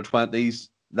Australia, under-20s,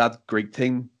 that Greek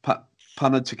team,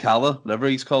 Panachikala, whatever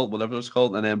it's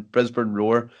called, and then Brisbane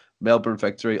Roar, Melbourne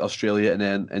Victory, Australia, and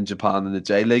then in Japan in the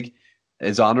J League.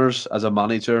 His honours as a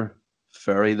manager,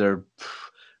 they're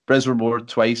Brisbane Roar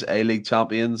twice A-League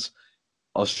champions.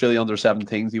 Australia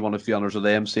under-17s, he won a few honours with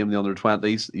them. Same with the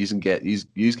under-20s.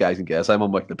 You guys can guess. I'm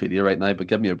on Wikipedia right now, but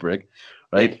give me a break,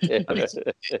 right?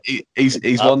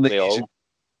 he's won the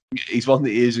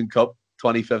Asian Cup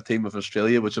 2015 with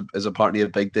Australia, which is apparently a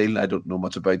big deal. I don't know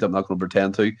much about it. I'm not going to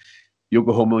pretend to.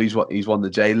 Yokohama, he's won the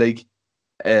J League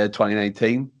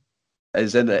 2019.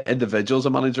 As in the individuals a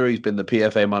manager, he's been the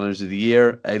PFA Manager of the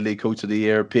Year, A-League Coach of the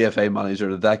Year, PFA Manager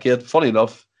of the Decade. Funny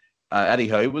enough, Eddie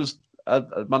Howe was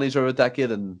a manager of a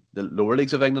decade in the lower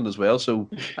leagues of England as well, so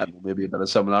maybe a bit of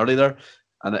similarity there.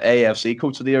 And the AFC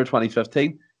Coach of the Year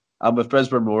 2015, and with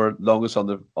Brisbane Roar, longest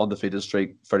undefeated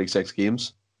streak, 36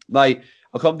 games. Now,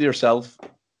 I'll come to yourself,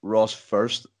 Ross,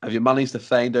 first. Have you managed to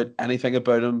find out anything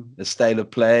about him, his style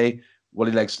of play, what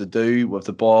he likes to do with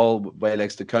the ball, where he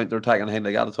likes to counter-attack, anything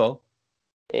like that at all?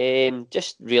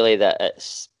 Just really that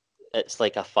it's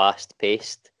like a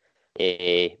fast-paced,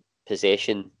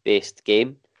 possession-based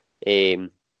game. I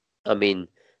mean,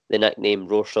 the nickname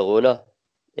Barcelona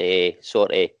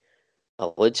sort of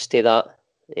alludes to that.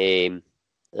 I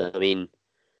mean,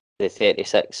 the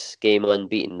 36 game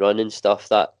unbeaten run and stuff,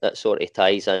 that sort of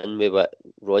ties in with what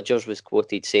Rodgers was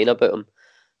quoted saying about him.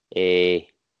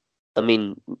 I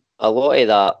mean, a lot of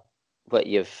that, what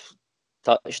you've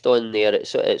touched on there,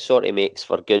 it sort of makes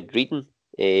for good reading,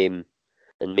 and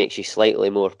makes you slightly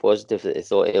more positive that they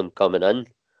thought of him coming in.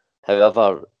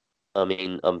 However, I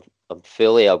mean, I'm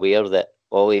fully aware that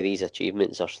all of these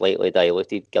achievements are slightly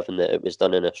diluted, given that it was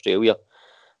done in Australia.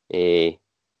 And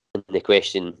the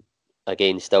question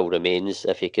again still remains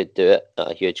if he could do it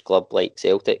at a huge club like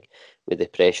Celtic with the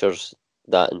pressures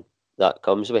that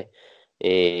comes with.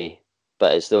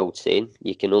 But it's the old saying,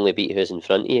 you can only beat who's in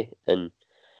front of you, and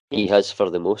he has for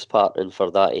the most part, and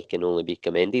for that he can only be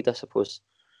commended, I suppose.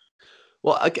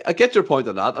 Well, I get your point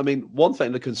on that. I mean, one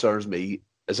thing that concerns me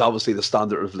is obviously the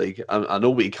standard of league. I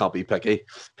know we can't be picky.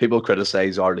 People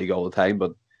criticise our league all the time,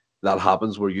 but that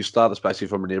happens. We're used to that, especially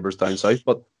from our neighbours down south.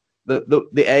 But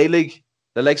the A League,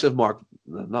 the likes of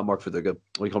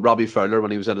Robbie Fowler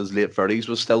when he was in his late 30s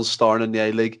was still starring in the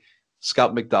A League.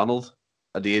 Scott McDonald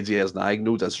at the age he is now,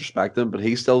 no disrespect him, but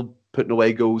he's still putting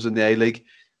away goals in the A League.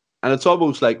 And it's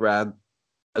almost like, Ryan,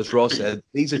 as Ross said,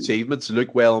 these achievements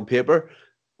look well on paper,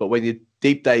 but when you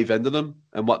deep dive into them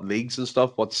and what leagues and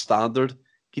stuff, what standard,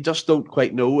 you just don't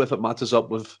quite know if it matches up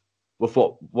with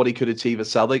what he could achieve at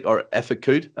Celtic, or if it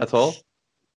could at all.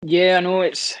 Yeah, I know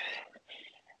it's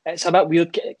a bit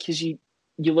weird because you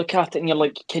look at it and you're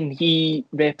like, can he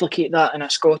replicate that in a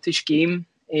Scottish game?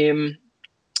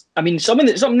 I mean, some of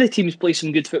the teams play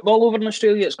some good football over in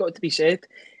Australia. It's got to be said.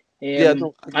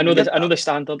 I know the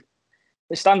standard.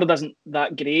 The standard isn't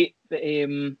that great, but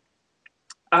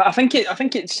I think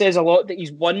it says a lot that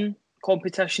he's won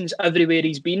competitions everywhere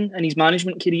he's been in his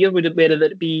management career. Whether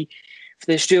it be for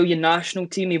the Australian national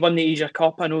team, he won the Asia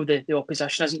Cup. I know the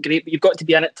opposition isn't great, but you've got to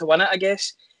be in it to win it, I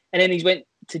guess. And then he's went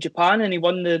to Japan and he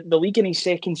won the league in his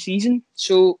second season.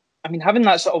 So, I mean, having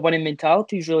that sort of winning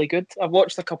mentality is really good. I've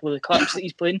watched a couple of the clips that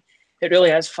he's playing. It really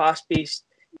is fast-paced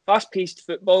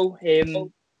football. He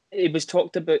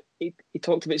talked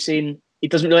about saying he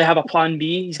doesn't really have a plan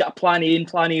B. He's got a plan A, and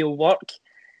plan A will work.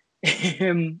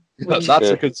 That's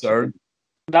a concern.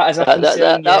 That is a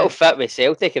concern. That'll fit with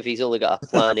Celtic if he's only got a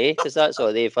plan A, because that's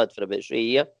all they've had for about 3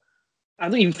 years. I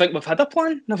don't even think we've had a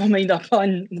plan. Never mind a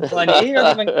plan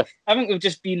A. I think we've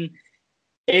just been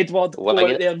Edward go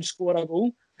out there and score a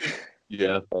goal.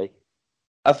 Yeah,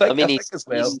 I think as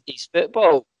well. He's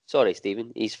football. Sorry,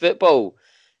 Stephen. He's football.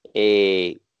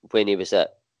 When he was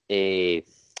at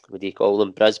what do you call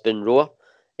them, Brisbane Roar,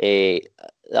 that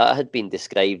had been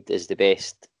described as the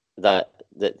best that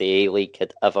the A-League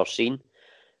had ever seen.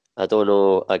 I don't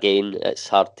know. Again, it's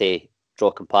hard to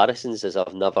draw comparisons as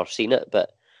I've never seen it,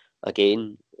 but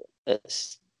again,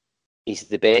 he's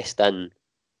the best in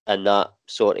that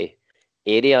sort of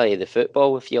area of the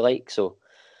football, if you like. So,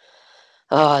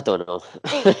 I don't know.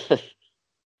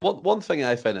 One thing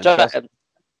I find interesting,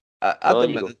 at the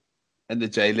minute in the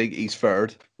J League, he's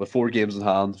third with 4 games in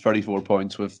hand, 34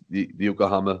 points with the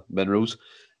Yokohama Minerals.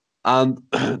 And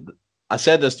I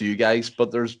said this to you guys,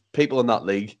 but there's people in that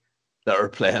league that are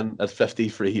playing at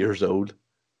 53 years old,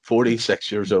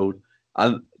 46 years old,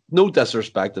 and no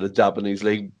disrespect to the Japanese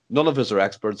league, none of us are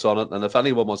experts on it, and if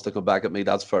anyone wants to come back at me,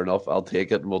 that's fair enough. I'll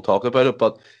take it and we'll talk about it,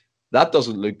 but that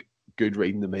doesn't look good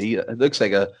reading to me. It looks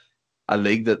like a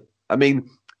league that, I mean,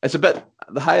 it's a bit,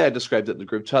 the how I described it in the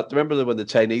group chat, remember when the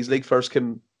Chinese league first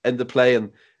came into play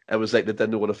and it was like they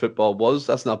didn't know what a football was?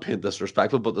 That's not being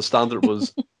disrespectful, but the standard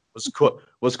was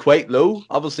quite low.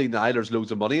 Obviously now there's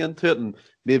loads of money into it, and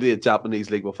maybe a Japanese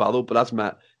league will follow, but that's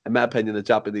in my opinion, the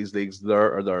Japanese leagues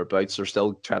there or thereabouts are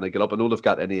still trying to get up. I know they've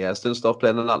got NES and stuff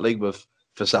playing in that league with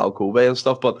Fasal Kobe and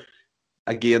stuff, but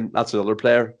again, that's another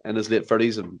player in his late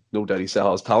 30s, and no doubt he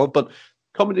still has talent. But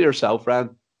coming to yourself,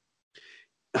 Ryan,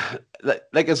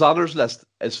 like his honours list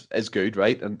is good,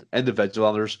 right? And individual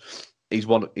honours, he's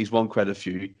won quite a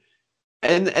few.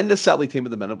 In the Celtic team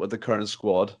at the minute with the current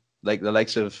squad, like the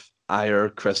likes of Ayer,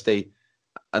 Christie,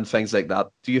 and things like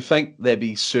that, do you think they'd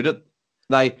be suited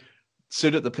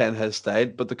to playing his style?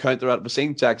 But the counter at, we're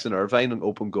seeing Jackson Irvine an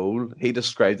open goal. He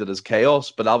described it as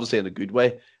chaos, but obviously in a good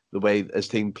way. The way his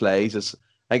team plays,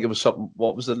 I think it was something.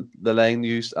 What was the line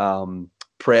used?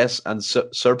 Press and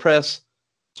surpress.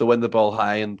 So win the ball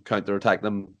high and counter attack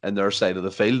them in their side of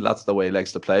the field. That's the way he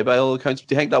likes to play by all accounts.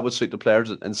 Do you think that would suit the players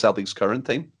in Celtic's current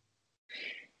team?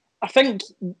 I think,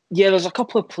 yeah, there's a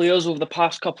couple of players over the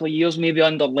past couple of years, maybe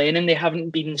under Lennon, they haven't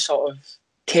been sort of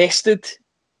tested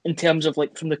in terms of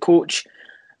like from the coach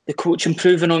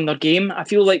improving on their game. I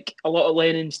feel like a lot of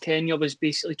Lennon's tenure was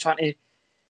basically trying to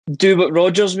do what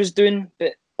Rodgers was doing,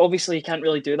 but obviously he can't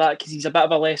really do that because he's a bit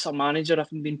of a lesser manager,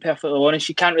 if I'm being perfectly honest.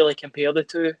 You can't really compare the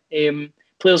two.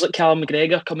 Players like Callum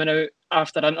McGregor coming out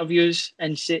after interviews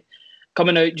and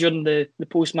coming out during the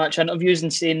post-match interviews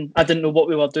and saying, I didn't know what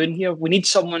we were doing here. We need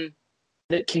someone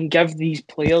that can give these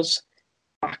players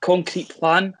a concrete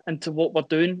plan into what we're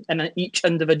doing in each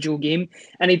individual game.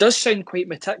 And he does sound quite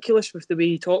meticulous with the way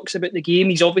he talks about the game.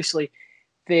 He's obviously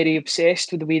very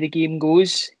obsessed with the way the game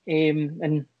goes.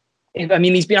 And I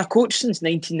mean, he's been a coach since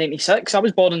 1996. I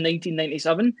was born in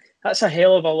 1997. That's a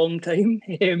hell of a long time.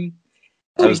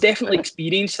 So he's definitely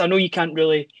experienced. I know you can't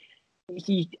really,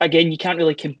 you can't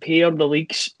really compare the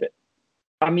leagues. But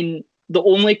I mean, the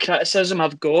only criticism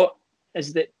I've got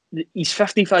is that he's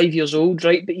 55 years old,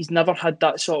 right? But he's never had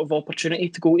that sort of opportunity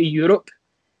to go to Europe.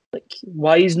 Like,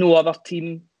 why is no other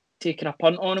team taking a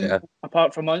punt on him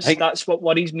apart from us? That's what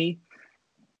worries me.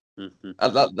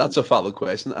 That's a valid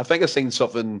question. I think I've seen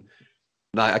something.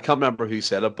 Now I can't remember who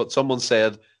said it, but someone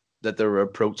said that they were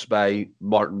approached by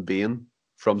Martin Bain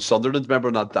from Sunderland. Remember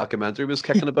when that documentary was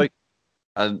kicking about?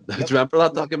 And do you remember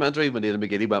that documentary when Ian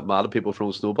McGinley went mad at people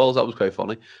throwing snowballs? That was quite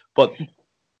funny. But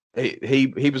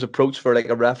he was approached for like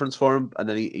a reference for him, and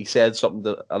then he said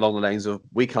something along the lines of,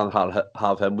 "We can't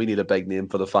have him. We need a big name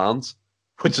for the fans,"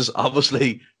 which is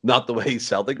obviously not the way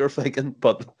Celtic are thinking.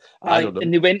 But I don't know.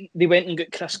 And they went and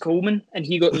got Chris Coleman, and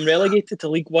he got them relegated to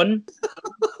League One.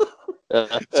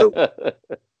 So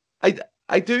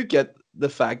I do get the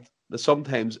fact that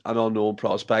sometimes an unknown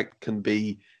prospect can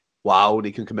be wow, and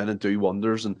he can come in and do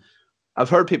wonders. And I've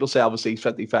heard people say obviously he's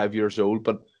 55 years old,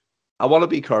 but I want to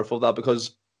be careful of that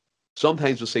because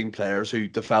sometimes we've seen players who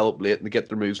develop late and get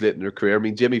their moves late in their career. I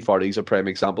mean, Jamie Vardy's a prime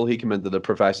example. He came into the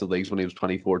professional leagues when he was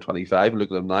 24, 25, and look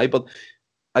at him now. But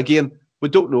again, we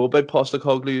don't know about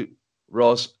Postecoglou,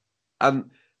 Ross.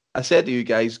 And I said to you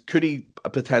guys, could he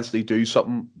potentially do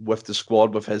something with the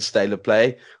squad with his style of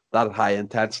play, that high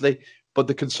intensity? But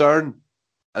the concern,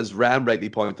 as Ram rightly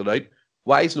pointed out,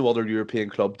 why is no other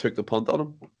European club took the punt on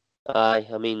him? I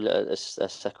mean,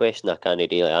 it's a question I can't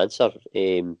really answer.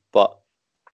 But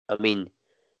I mean,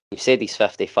 you said he's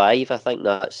 55. I think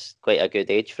that's quite a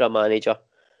good age for a manager.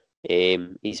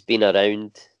 He's been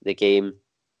around the game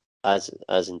as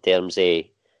in terms of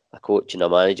a coach and a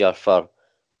manager for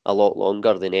a lot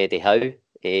longer than Eddie Howe.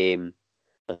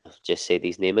 I've just said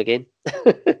his name again.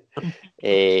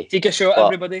 Take a shot,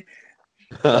 everybody.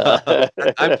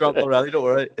 I'm drunk already, don't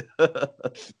worry.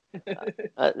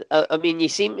 I mean, you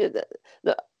seem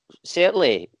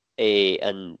certainly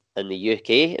in the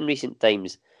UK in recent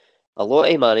times, a lot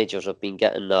of managers have been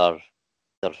getting their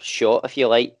shot, if you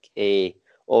like,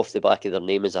 off the back of their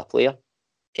name as a player,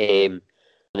 and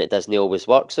it doesn't always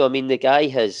work. So I mean, the guy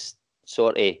has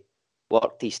sort of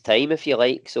worked his time, if you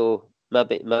like. So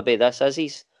maybe this is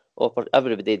his.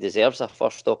 Everybody deserves a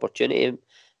first opportunity.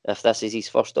 If this is his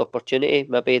first opportunity,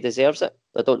 maybe he deserves it.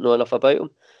 I don't know enough about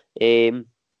him.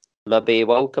 Maybe he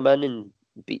will come in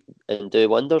and do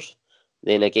wonders.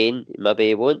 Then again, maybe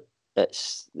he won't.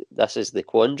 This is the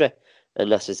quandary,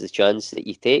 and this is the chance that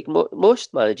you take.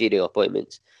 Most managerial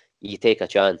appointments, you take a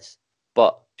chance,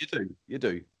 but you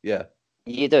do, yeah.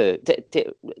 You do.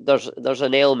 There's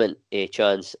an element of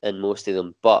chance in most of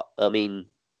them, but I mean,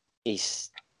 he's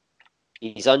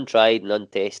untried and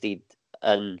untested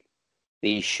in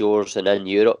these shores and in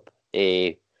Europe,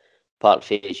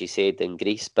 partly as you said in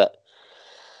Greece. But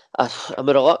I'm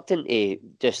reluctant to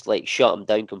just like shut him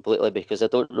down completely because I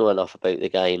don't know enough about the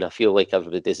guy, and I feel like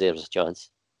everybody deserves a chance.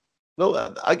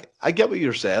 No, I get what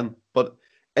you're saying, but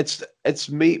it's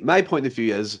me. My point of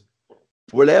view is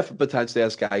we're left with potentially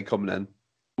this guy coming in.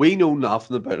 We know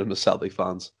nothing about him as Celtic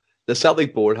fans. The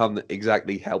Celtic board haven't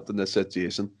exactly helped in this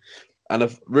situation. And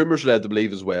if rumours are led to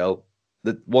believe as well,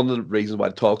 that one of the reasons why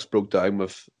talks broke down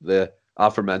with the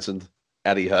aforementioned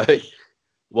Eddie Howe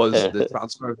was the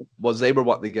transfer, was they were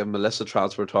wanting to give him a list of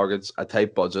transfer targets, a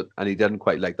tight budget, and he didn't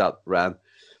quite like that, Ran.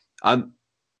 And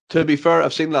to be fair,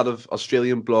 I've seen a lot of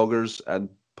Australian bloggers and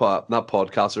not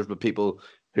podcasters, but people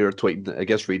who are tweeting, I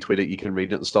guess retweet it, you can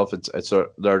read it and stuff, it's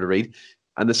there to read.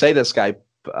 And they say this guy,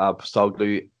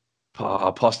 Postecoglou,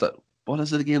 what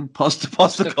is it again?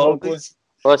 Postecoglou.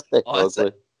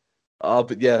 Oh,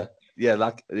 but yeah,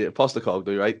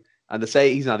 Postecoglou, right? And they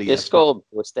say he's not a yes. Just call him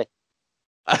Posty.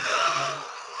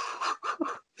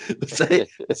 they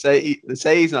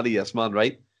say he's not a yes man,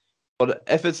 right? But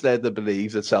if it's led to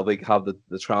believe that Celtic have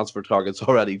the transfer targets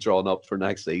already drawn up for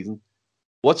next season,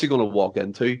 what's he going to walk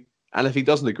into? And if he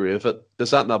doesn't agree with it,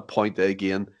 does that not point to,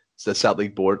 again, the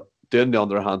Celtic board doing the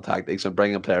underhand tactics and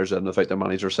bringing players in without their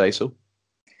manager say so?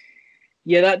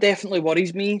 Yeah, that definitely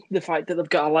worries me. The fact that they've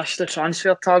got a list of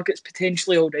transfer targets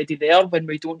potentially already there when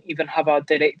we don't even have a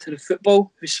director of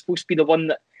football who's supposed to be the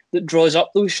one that draws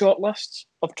up those short lists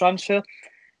of transfer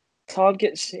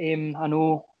targets. I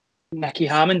know Nicky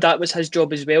Hammond, that was his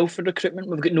job as well for recruitment.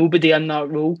 We've got nobody in that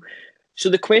role. So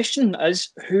the question is,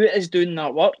 who is doing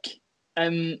that work?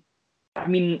 I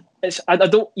mean, I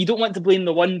don't. You don't want to blame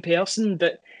the one person,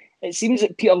 but it seems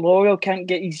that Peter Lawwell can't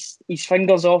get his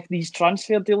fingers off these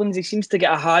transfer dealings. He seems to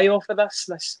get a high off of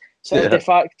this sort of de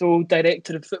facto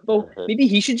director of football. Maybe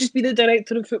he should just be the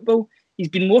director of football. He's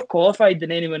been more qualified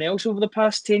than anyone else over the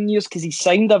past 10 years because he's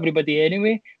signed everybody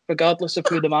anyway, regardless of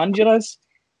who the manager is.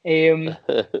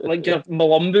 Like your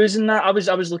Malumbus and that. I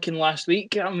was looking last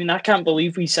week. I mean, I can't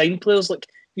believe we signed players like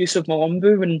Yusuf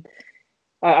Malumbu. And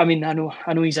I mean, I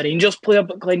know he's a Rangers player,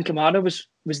 but Glenn Kamara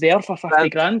was there for 50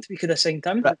 grand. We could have signed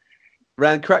him.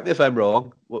 Ryan, correct me if I'm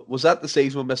wrong. Was that the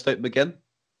season we missed out McGinn?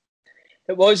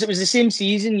 It was the same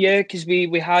season, yeah, because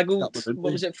we haggled,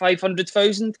 what was it,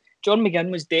 500,000? John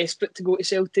McGinn was desperate to go to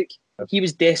Celtic. He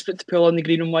was desperate to pull on the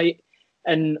green and white,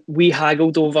 and we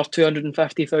haggled over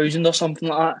 250,000 or something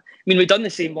like that. I mean, we've done the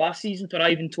same last season for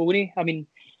Ivan Toney. I mean,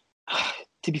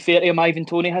 to be fair to him, Ivan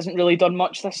Toney hasn't really done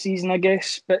much this season, I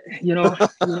guess. But,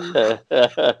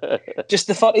 just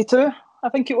the 32, I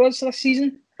think it was, this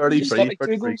season. 33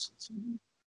 goals.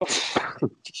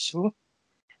 So,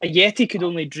 a Yeti could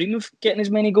only dream of getting as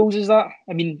many goals as that.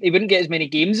 I mean, he wouldn't get as many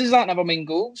games as that, never mind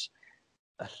goals.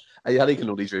 A Yeti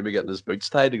can only dream of getting his boots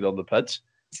tied to get on the pitch.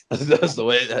 That's the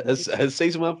way his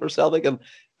season went for Celtic. And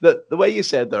the way you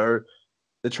said there,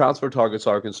 the transfer targets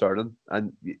are concerning.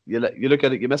 And you look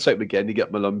at it, you miss out again, you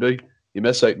get Malumbu. You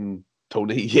miss out in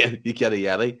Tony, you get a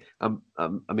Yeti.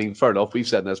 I mean, fair enough, we've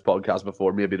said in this podcast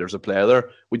before, maybe there's a player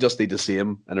there. We just need to see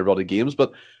him in a run of games.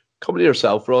 But coming to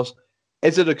yourself, Ross,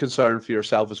 is it a concern for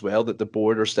yourself as well that the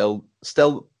board are still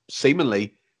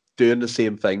seemingly doing the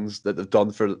same things that they've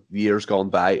done for years gone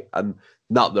by and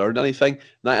not learned anything?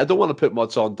 Now, I don't want to put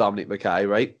much on Dominic Mackay,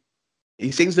 right?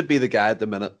 He seems to be the guy at the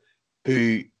minute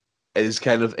who is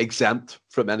kind of exempt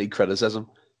from any criticism.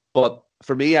 But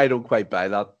for me, I don't quite buy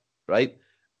that, right?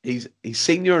 He's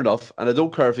senior enough, and I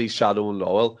don't care if he's shadowing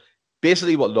Lawwell.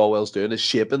 Basically, what Lawwell's doing is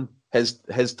shaping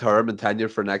his term and tenure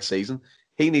for next season.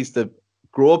 He needs to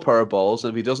grow a pair of balls, and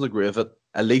if he doesn't agree with it,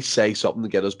 at least say something to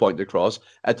get his point across.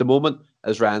 At the moment,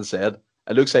 as Ryan said,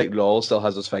 it looks like Lawwell still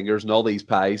has his fingers in all these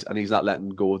pies, and he's not letting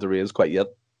go of the reins quite yet.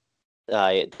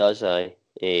 Aye, it does, aye.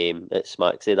 It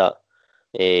smacks of that.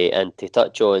 And to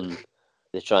touch on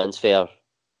the transfer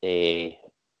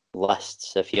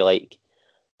lists, if you like,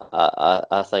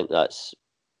 I think that's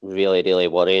really, really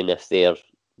worrying if they're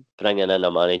bringing in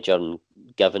a manager and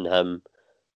giving him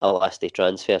a list of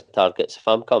transfer targets. If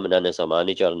I'm coming in as a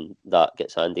manager and that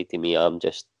gets handed to me, I'm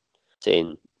just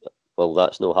saying, well,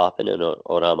 that's not happening,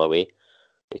 or I'm away.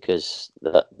 Because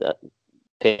that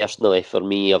personally, for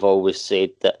me, I've always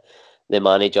said that the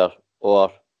manager,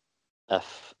 or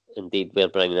if indeed we're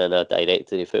bringing in a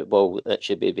director of football, it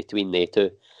should be between the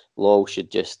two. Law should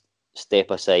just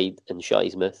step aside and shut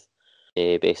his mouth,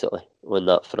 basically, on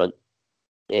that front.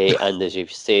 And as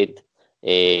you've said,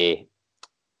 your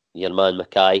man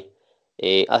Mackay,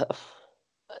 I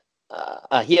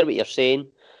hear what you're saying,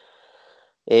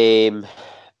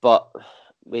 but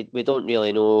we don't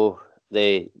really know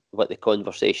what the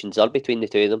conversations are between the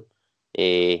two of them.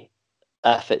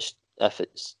 If it's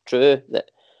true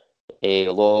that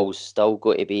Law's still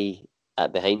got to be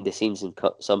behind the scenes in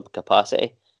some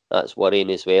capacity, that's worrying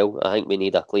as well. I think we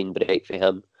need a clean break for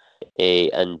him,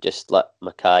 and just let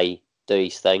Mackay do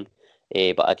his thing.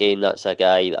 But again, that's a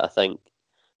guy that I think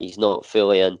he's not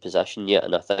fully in position yet,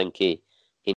 and I think he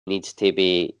needs to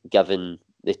be given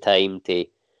the time to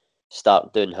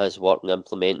start doing his work and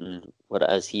implementing what it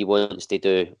is he wants to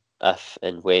do if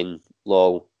and when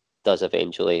Law does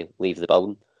eventually leave the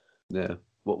building. Yeah.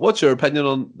 What's your opinion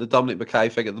on the Dominic Mackay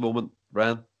thing at the moment,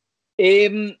 Ryan?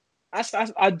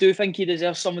 I do think he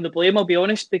deserves some of the blame, I'll be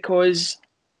honest, because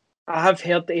I have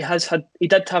heard that he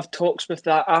did have talks with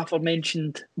that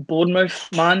aforementioned Bournemouth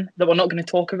man that we're not going to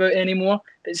talk about anymore.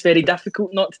 It's very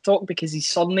difficult not to talk because his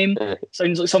surname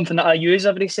sounds like something that I use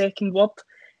every second word.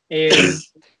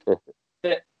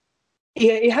 But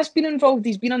he has been involved.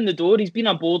 He's been on the door. He's been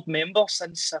a board member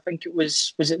since I think it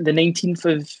was it the 19th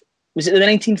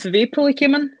of April he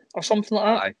came in or something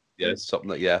like that. Yeah, something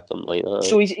like that.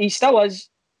 So he still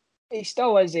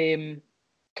is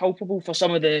culpable for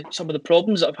some of the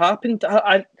problems that have happened.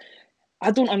 I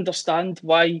don't understand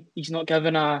why he's not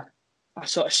given a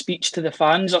sort of speech to the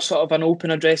fans or sort of an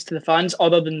open address to the fans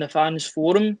other than the fans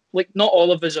forum. Like, not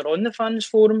all of us are on the fans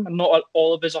forum and not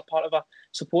all of us are part of a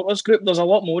supporters group. There's a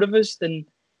lot more of us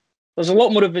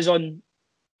on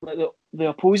like, the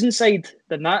opposing side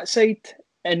than that side,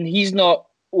 and he's not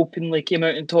openly came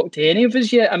out and talked to any of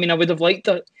us yet. I mean, I would have liked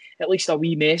at least a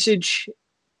wee message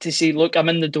to say, look, I'm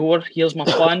in the door, here's my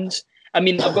plans. I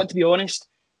mean, I've got to be honest,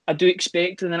 I do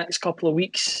expect in the next couple of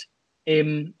weeks a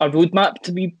roadmap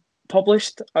to be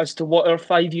published as to what our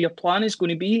 5-year plan is going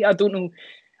to be. I don't know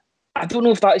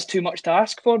if that is too much to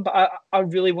ask for, but I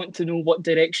really want to know what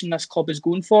direction this club is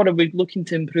going for. Are we looking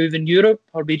to improve in Europe?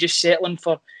 Or are we just settling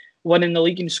for winning the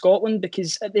league in Scotland?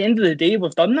 Because at the end of the day,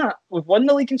 we've done that. We've won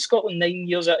the league in Scotland 9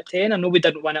 years out of 10. I know we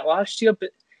didn't win it last year, but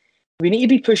we need to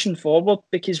be pushing forward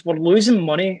because we're losing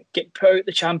money, get put out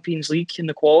the Champions League in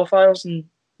the qualifiers, and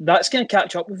that's going to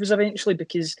catch up with us eventually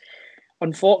because,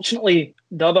 unfortunately,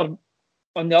 on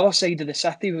the other side of the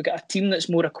city, we've got a team that's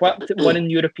more equipped at winning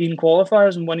European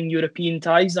qualifiers and winning European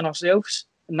ties than ourselves,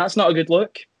 and that's not a good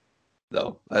look.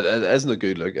 No, it isn't a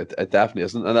good look. It definitely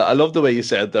isn't. And I love the way you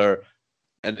said there,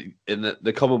 and in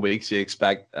the coming weeks, you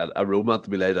expect a roadmap to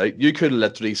be laid out. You could have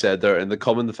literally said there, in the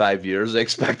coming 5 years, I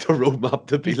expect a roadmap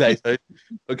to be laid out,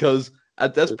 because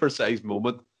at this precise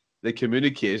moment, the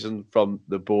communication from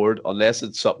the board, unless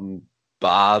it's something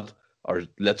bad or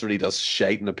literally just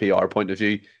shite in a PR point of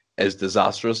view, is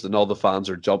disastrous, and all the fans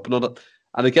are jumping on it.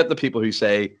 And I get the people who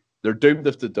say they're doomed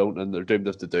if they don't and they're doomed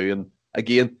if they do. And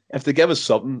again, if they give us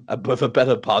something with a bit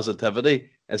of positivity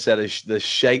instead of the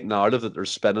shite narrative that they're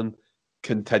spinning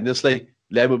continuously,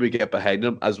 then when we get behind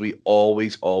them, as we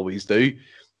always do.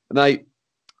 Now,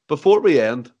 before we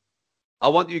end, I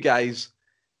want you guys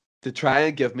to try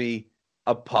and give me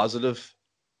a positive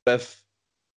with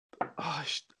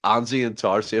Anzi in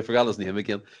charge. See, I forgot his name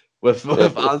again. With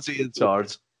Anzi in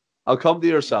charge, I'll come to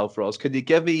yourself, Ross. Can you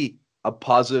give me a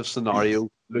positive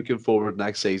scenario looking forward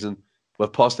next season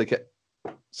with Postecoglou?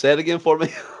 Say it again for me.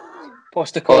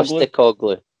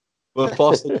 Postecoglou. With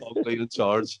Postecoglou in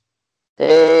charge.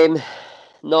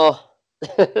 No.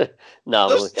 No.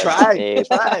 Just try.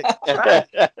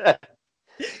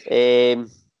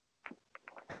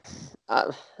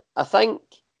 I think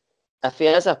if he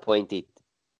is appointed,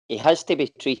 he has to be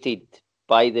treated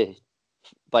by the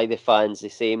fans the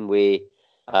same way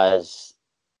as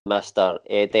Mr.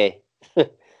 Eddie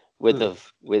would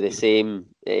have, with the same.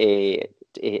 He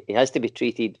has to be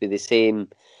treated with the same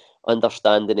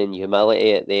understanding and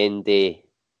humility at the end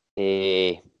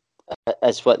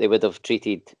as what they would have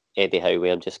treated Eddie Howe.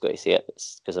 I'm just going to say it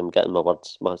because I'm getting my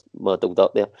words muddled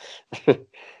up there.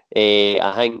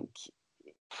 I think,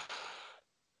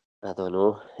 I don't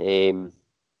know.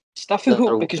 It's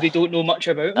difficult because we don't know much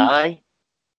about him. Aye,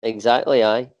 exactly.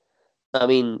 Aye. I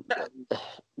mean,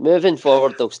 moving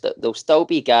forward, there'll still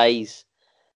be guys.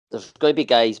 There's going to be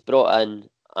guys brought in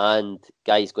and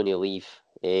guys going to leave.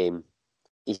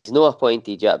 He's not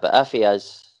appointed yet, but if he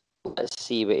is, let's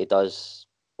see what he does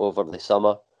over the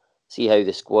summer. See how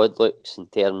the squad looks in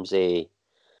terms of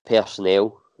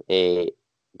personnel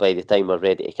by the time we're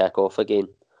ready to kick off again.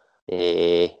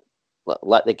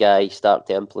 Let the guy start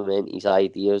to implement his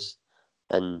ideas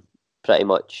and pretty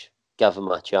much give him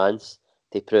a chance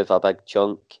to prove a big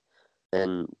chunk,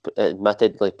 and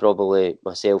admittedly, probably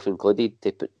myself included,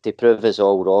 to prove us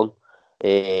all wrong.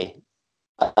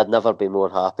 I'd never be more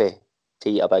happy to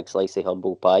eat a big slice of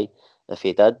humble pie if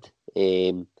he did.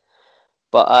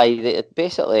 But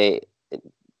basically,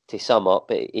 to sum up,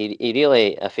 he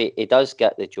really, if he does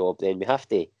get the job, then we have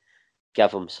to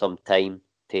give him some time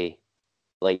to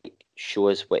show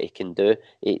us what he can do.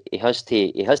 He has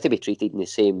to be treated in the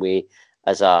same way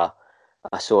as a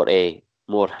sort of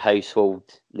more household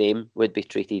name would be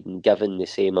treated, and given the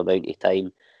same amount of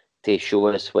time to show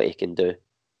us what he can do.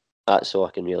 That's all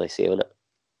I can really say on it.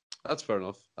 That's fair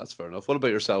enough. What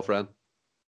about yourself, Ren?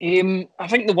 I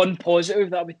think the one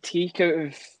positive that I would take out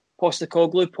of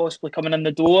Postecoglou possibly coming in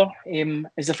the door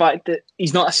is the fact that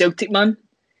he's not a Celtic man.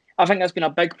 I think that's been a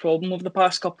big problem over the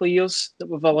past couple of years, that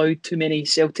we've allowed too many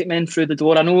Celtic men through the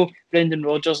door. I know Brendan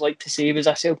Rodgers liked to say he was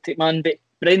a Celtic man, but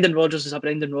Brendan Rodgers is a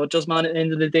Brendan Rodgers man at the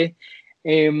end of the day.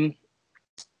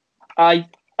 I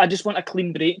just want a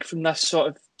clean break from this sort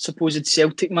of supposed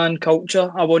Celtic man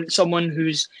culture. I want someone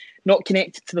who's not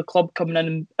connected to the club coming in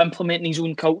and implementing his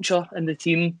own culture in the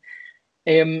team.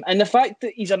 And the fact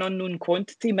that he's an unknown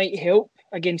quantity might help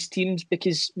against teams,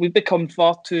 because we've become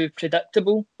far too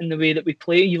predictable in the way that we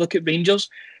play. You look at Rangers.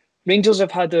 Rangers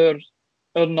have had our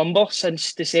number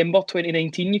since December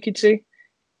 2019, you could say,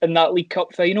 in that League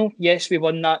Cup final. Yes, we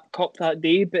won that cup that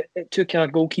day, but it took a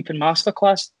goalkeeping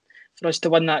masterclass for us to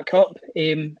win that cup,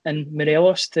 and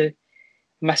Morelos to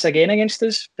miss again against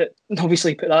us. But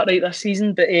obviously put that right this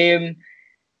season. But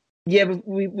yeah,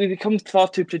 we become far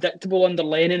too predictable under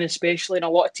Lennon, especially, and a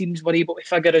lot of teams were able to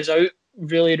figure us out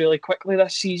really, really quickly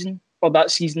this season, or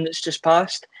that season that's just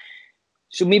passed.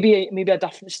 So maybe a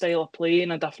different style of play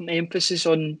and a different emphasis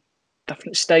on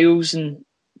different styles and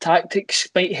tactics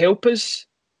might help us,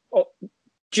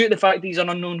 due to the fact that he's an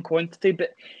unknown quantity.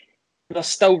 But there's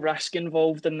still risk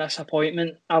involved in this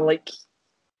appointment.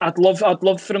 I'd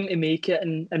love for him to make it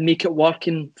and make it work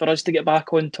and for us to get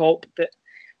back on top. But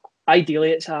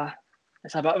ideally, it's a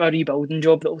bit of a rebuilding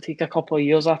job that will take a couple of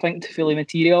years, I think, to fully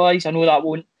materialise. I know that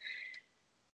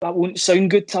won't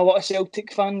sound good to a lot of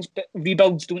Celtic fans, but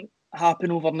rebuilds don't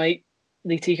happen overnight.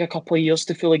 They take a couple of years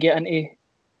to fully get into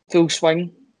full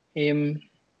swing.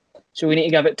 So we need to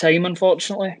give it time,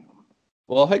 unfortunately.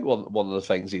 Well, I think one of the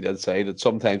things he did say that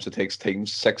sometimes it takes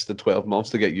teams 6 to 12 months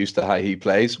to get used to how he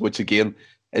plays, which again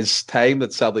is time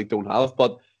that Celtic don't have.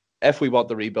 But if we want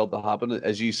the rebuild to happen,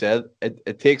 as you said,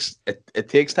 it takes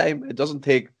time. It doesn't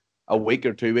take a week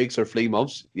or 2 weeks or 3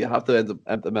 months. You have to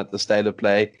implement the style of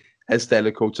play, his style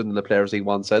of coaching, and the players he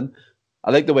wants in.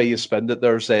 I like the way you spin it.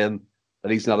 They're saying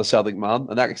that he's not a Celtic man,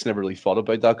 and I actually never really thought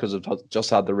about that because I've just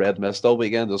had the red mist all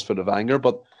weekend, just full of anger.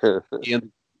 But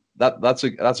again, that's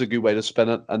a good way to spin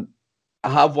it. And I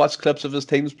have watched clips of his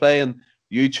teams play, and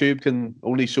YouTube can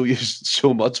only show you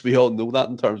so much. We all know that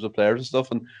in terms of players and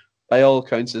stuff. And by all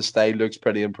accounts, his style looks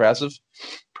pretty impressive.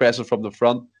 Impressive from the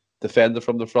front, defender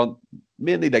from the front,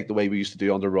 mainly like the way we used to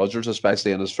do under Rodgers,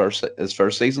 especially in his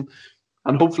first season.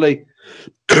 And hopefully,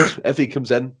 if he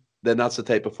comes in, then that's the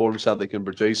type of form Celtic can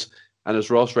produce. And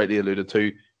as Ross rightly alluded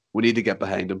to, we need to get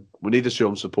behind him. We need to show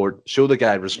him support, show the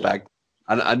guy respect.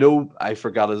 And I know I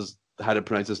forgot how to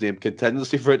pronounce his name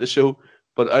continuously throughout the show,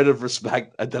 but out of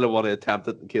respect, I didn't want to attempt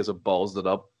it in case it balls it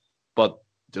up. But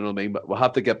do you know what I mean? But we'll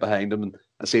have to get behind him and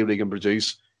see what he can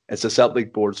produce. It's the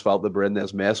Celtic board's fault that we're in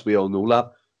this mess. We all know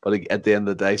that. But at the end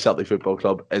of the day, Celtic Football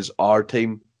Club is our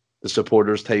team, the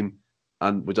supporters' team,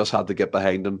 and we just have to get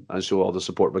behind him and show all the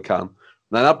support we can.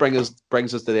 Now that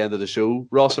brings us to the end of the show,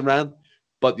 Ross and Rand.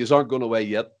 But you aren't going away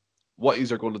yet. What you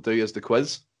are going to do is the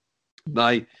quiz.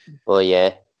 Now, oh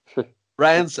yeah,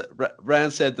 Ryan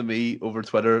said to me over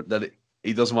Twitter that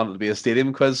he doesn't want it to be a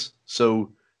stadium quiz.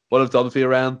 So what I've done for you,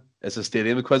 Ryan, is a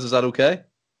stadium quiz. Is that okay?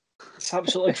 It's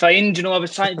absolutely fine. Do you know, I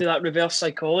was trying to do that reverse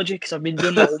psychology because I've been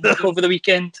doing my homework over the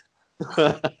weekend.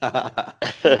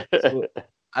 So,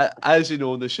 as you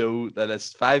know on the show, that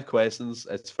it's 5 questions.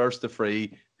 It's first to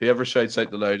 3. Whoever shouts out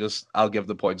the loudest, I'll give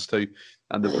the points to.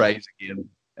 And the prize again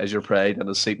is your pride and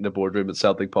a seat in the boardroom at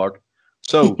Celtic Park.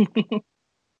 So,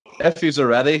 if you're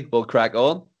ready, we'll crack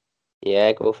on.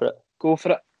 Yeah, go for it. Go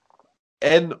for it.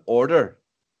 In order,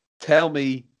 tell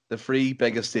me the 3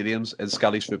 biggest stadiums in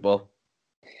Scottish football.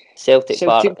 Celtic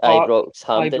Park, Ibrox,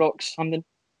 Hampden.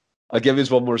 I'll give you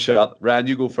one more shot. Ryan,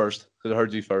 you go first, because I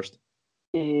heard you first.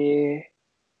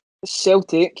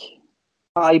 Celtic,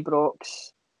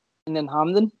 Ibrox, and then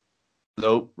Hampden.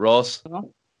 No, Ross.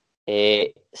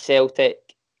 Celtic,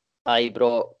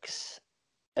 Ibrox.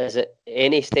 Is it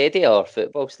any stadium or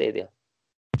football stadium?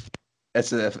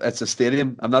 It's a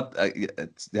stadium. I'm not.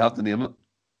 They have to name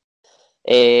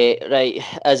it. Right.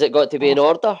 Has it got to be in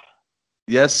order?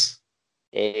 Yes.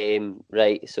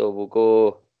 Right. So we'll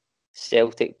go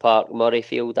Celtic Park,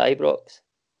 Murrayfield, Ibrox.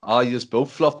 You just both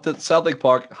fluffed it. Celtic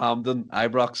Park, Hampden,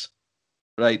 Ibrox.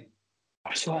 Right.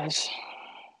 That's what it is.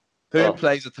 Who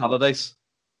plays at Tannadice?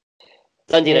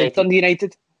 Dundee United. Dundee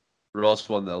United. Ross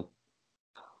 1-0.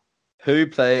 Who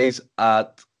plays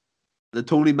at the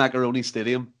Tony Macaroni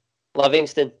Stadium?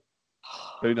 Livingston.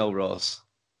 Who know Ross?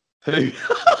 Who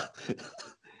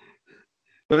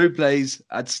plays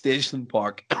at Station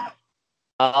Park?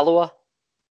 Alloa.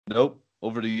 Nope.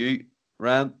 Over to you,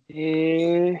 Rand.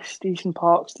 Station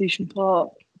Park. Is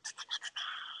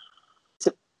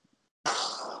it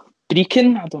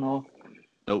Brecon? I don't know.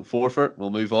 No, forfeit.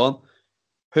 We'll move on.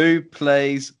 Who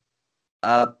plays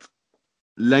at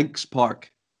Lynx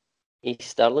Park? East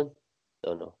Stirling.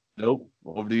 Don't know. Nope.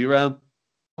 Over to you, Rand.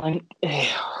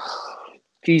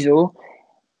 Fizo.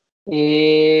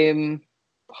 I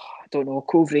don't know.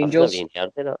 Cove Rangers. I've never even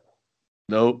heard of that.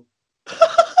 No.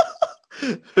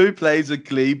 Who plays at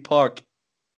Glebe Park?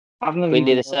 I've never Queen of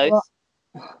even the heard of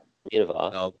South.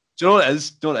 Beautiful. No. Do you know what it is?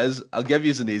 Do you know what it is? I'll give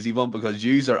you an easy one because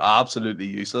yous are absolutely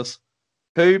useless.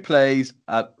 Who plays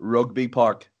at Rugby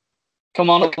Park?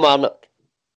 Come on.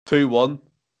 2-1.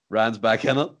 Rand's back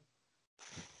in it.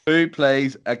 Who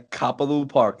plays at Capello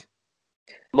Park?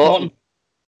 Morton.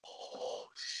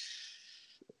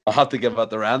 I'll have to give it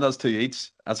to Rand. That's 2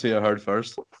 each. That's who I heard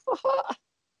first.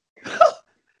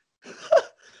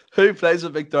 Who plays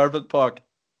at McDermott Park?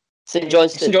 St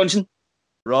Johnstone.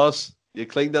 Ross, you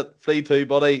cleaned it. 3-2,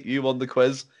 buddy. You won the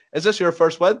quiz. Is this your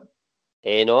first win?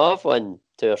 No, I've won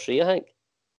 2 or 3, I think.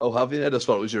 Oh, have you? I just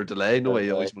thought it was your delay. No way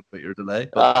you always went about your delay.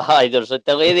 There's a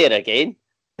delay there again.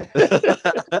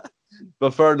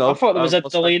 But fair enough. I thought there was a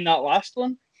delay in that last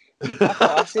one. I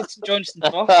thought I said St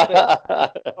Johnstone first.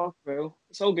 But, well,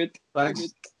 it's all good.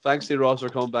 Thanks to Ross for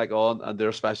coming back on and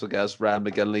their special guest, Ryan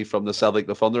McGinley from the Sellik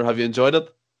the Thunder. Have you enjoyed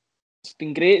it? It's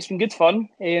been great. It's been good fun.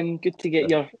 Good to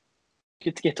get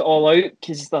it all out,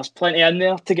 because there's plenty in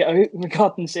there to get out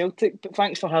regarding Celtic. But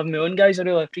thanks for having me on, guys. I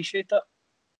really appreciate it.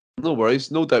 No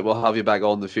worries. No doubt we'll have you back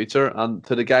on in the future. And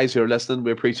to the guys who are listening,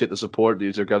 we appreciate the support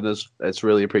that you're giving us. It's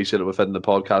really appreciated within the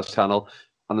podcast channel.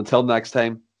 And until next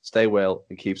time, stay well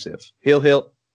and keep safe. Hail, hail.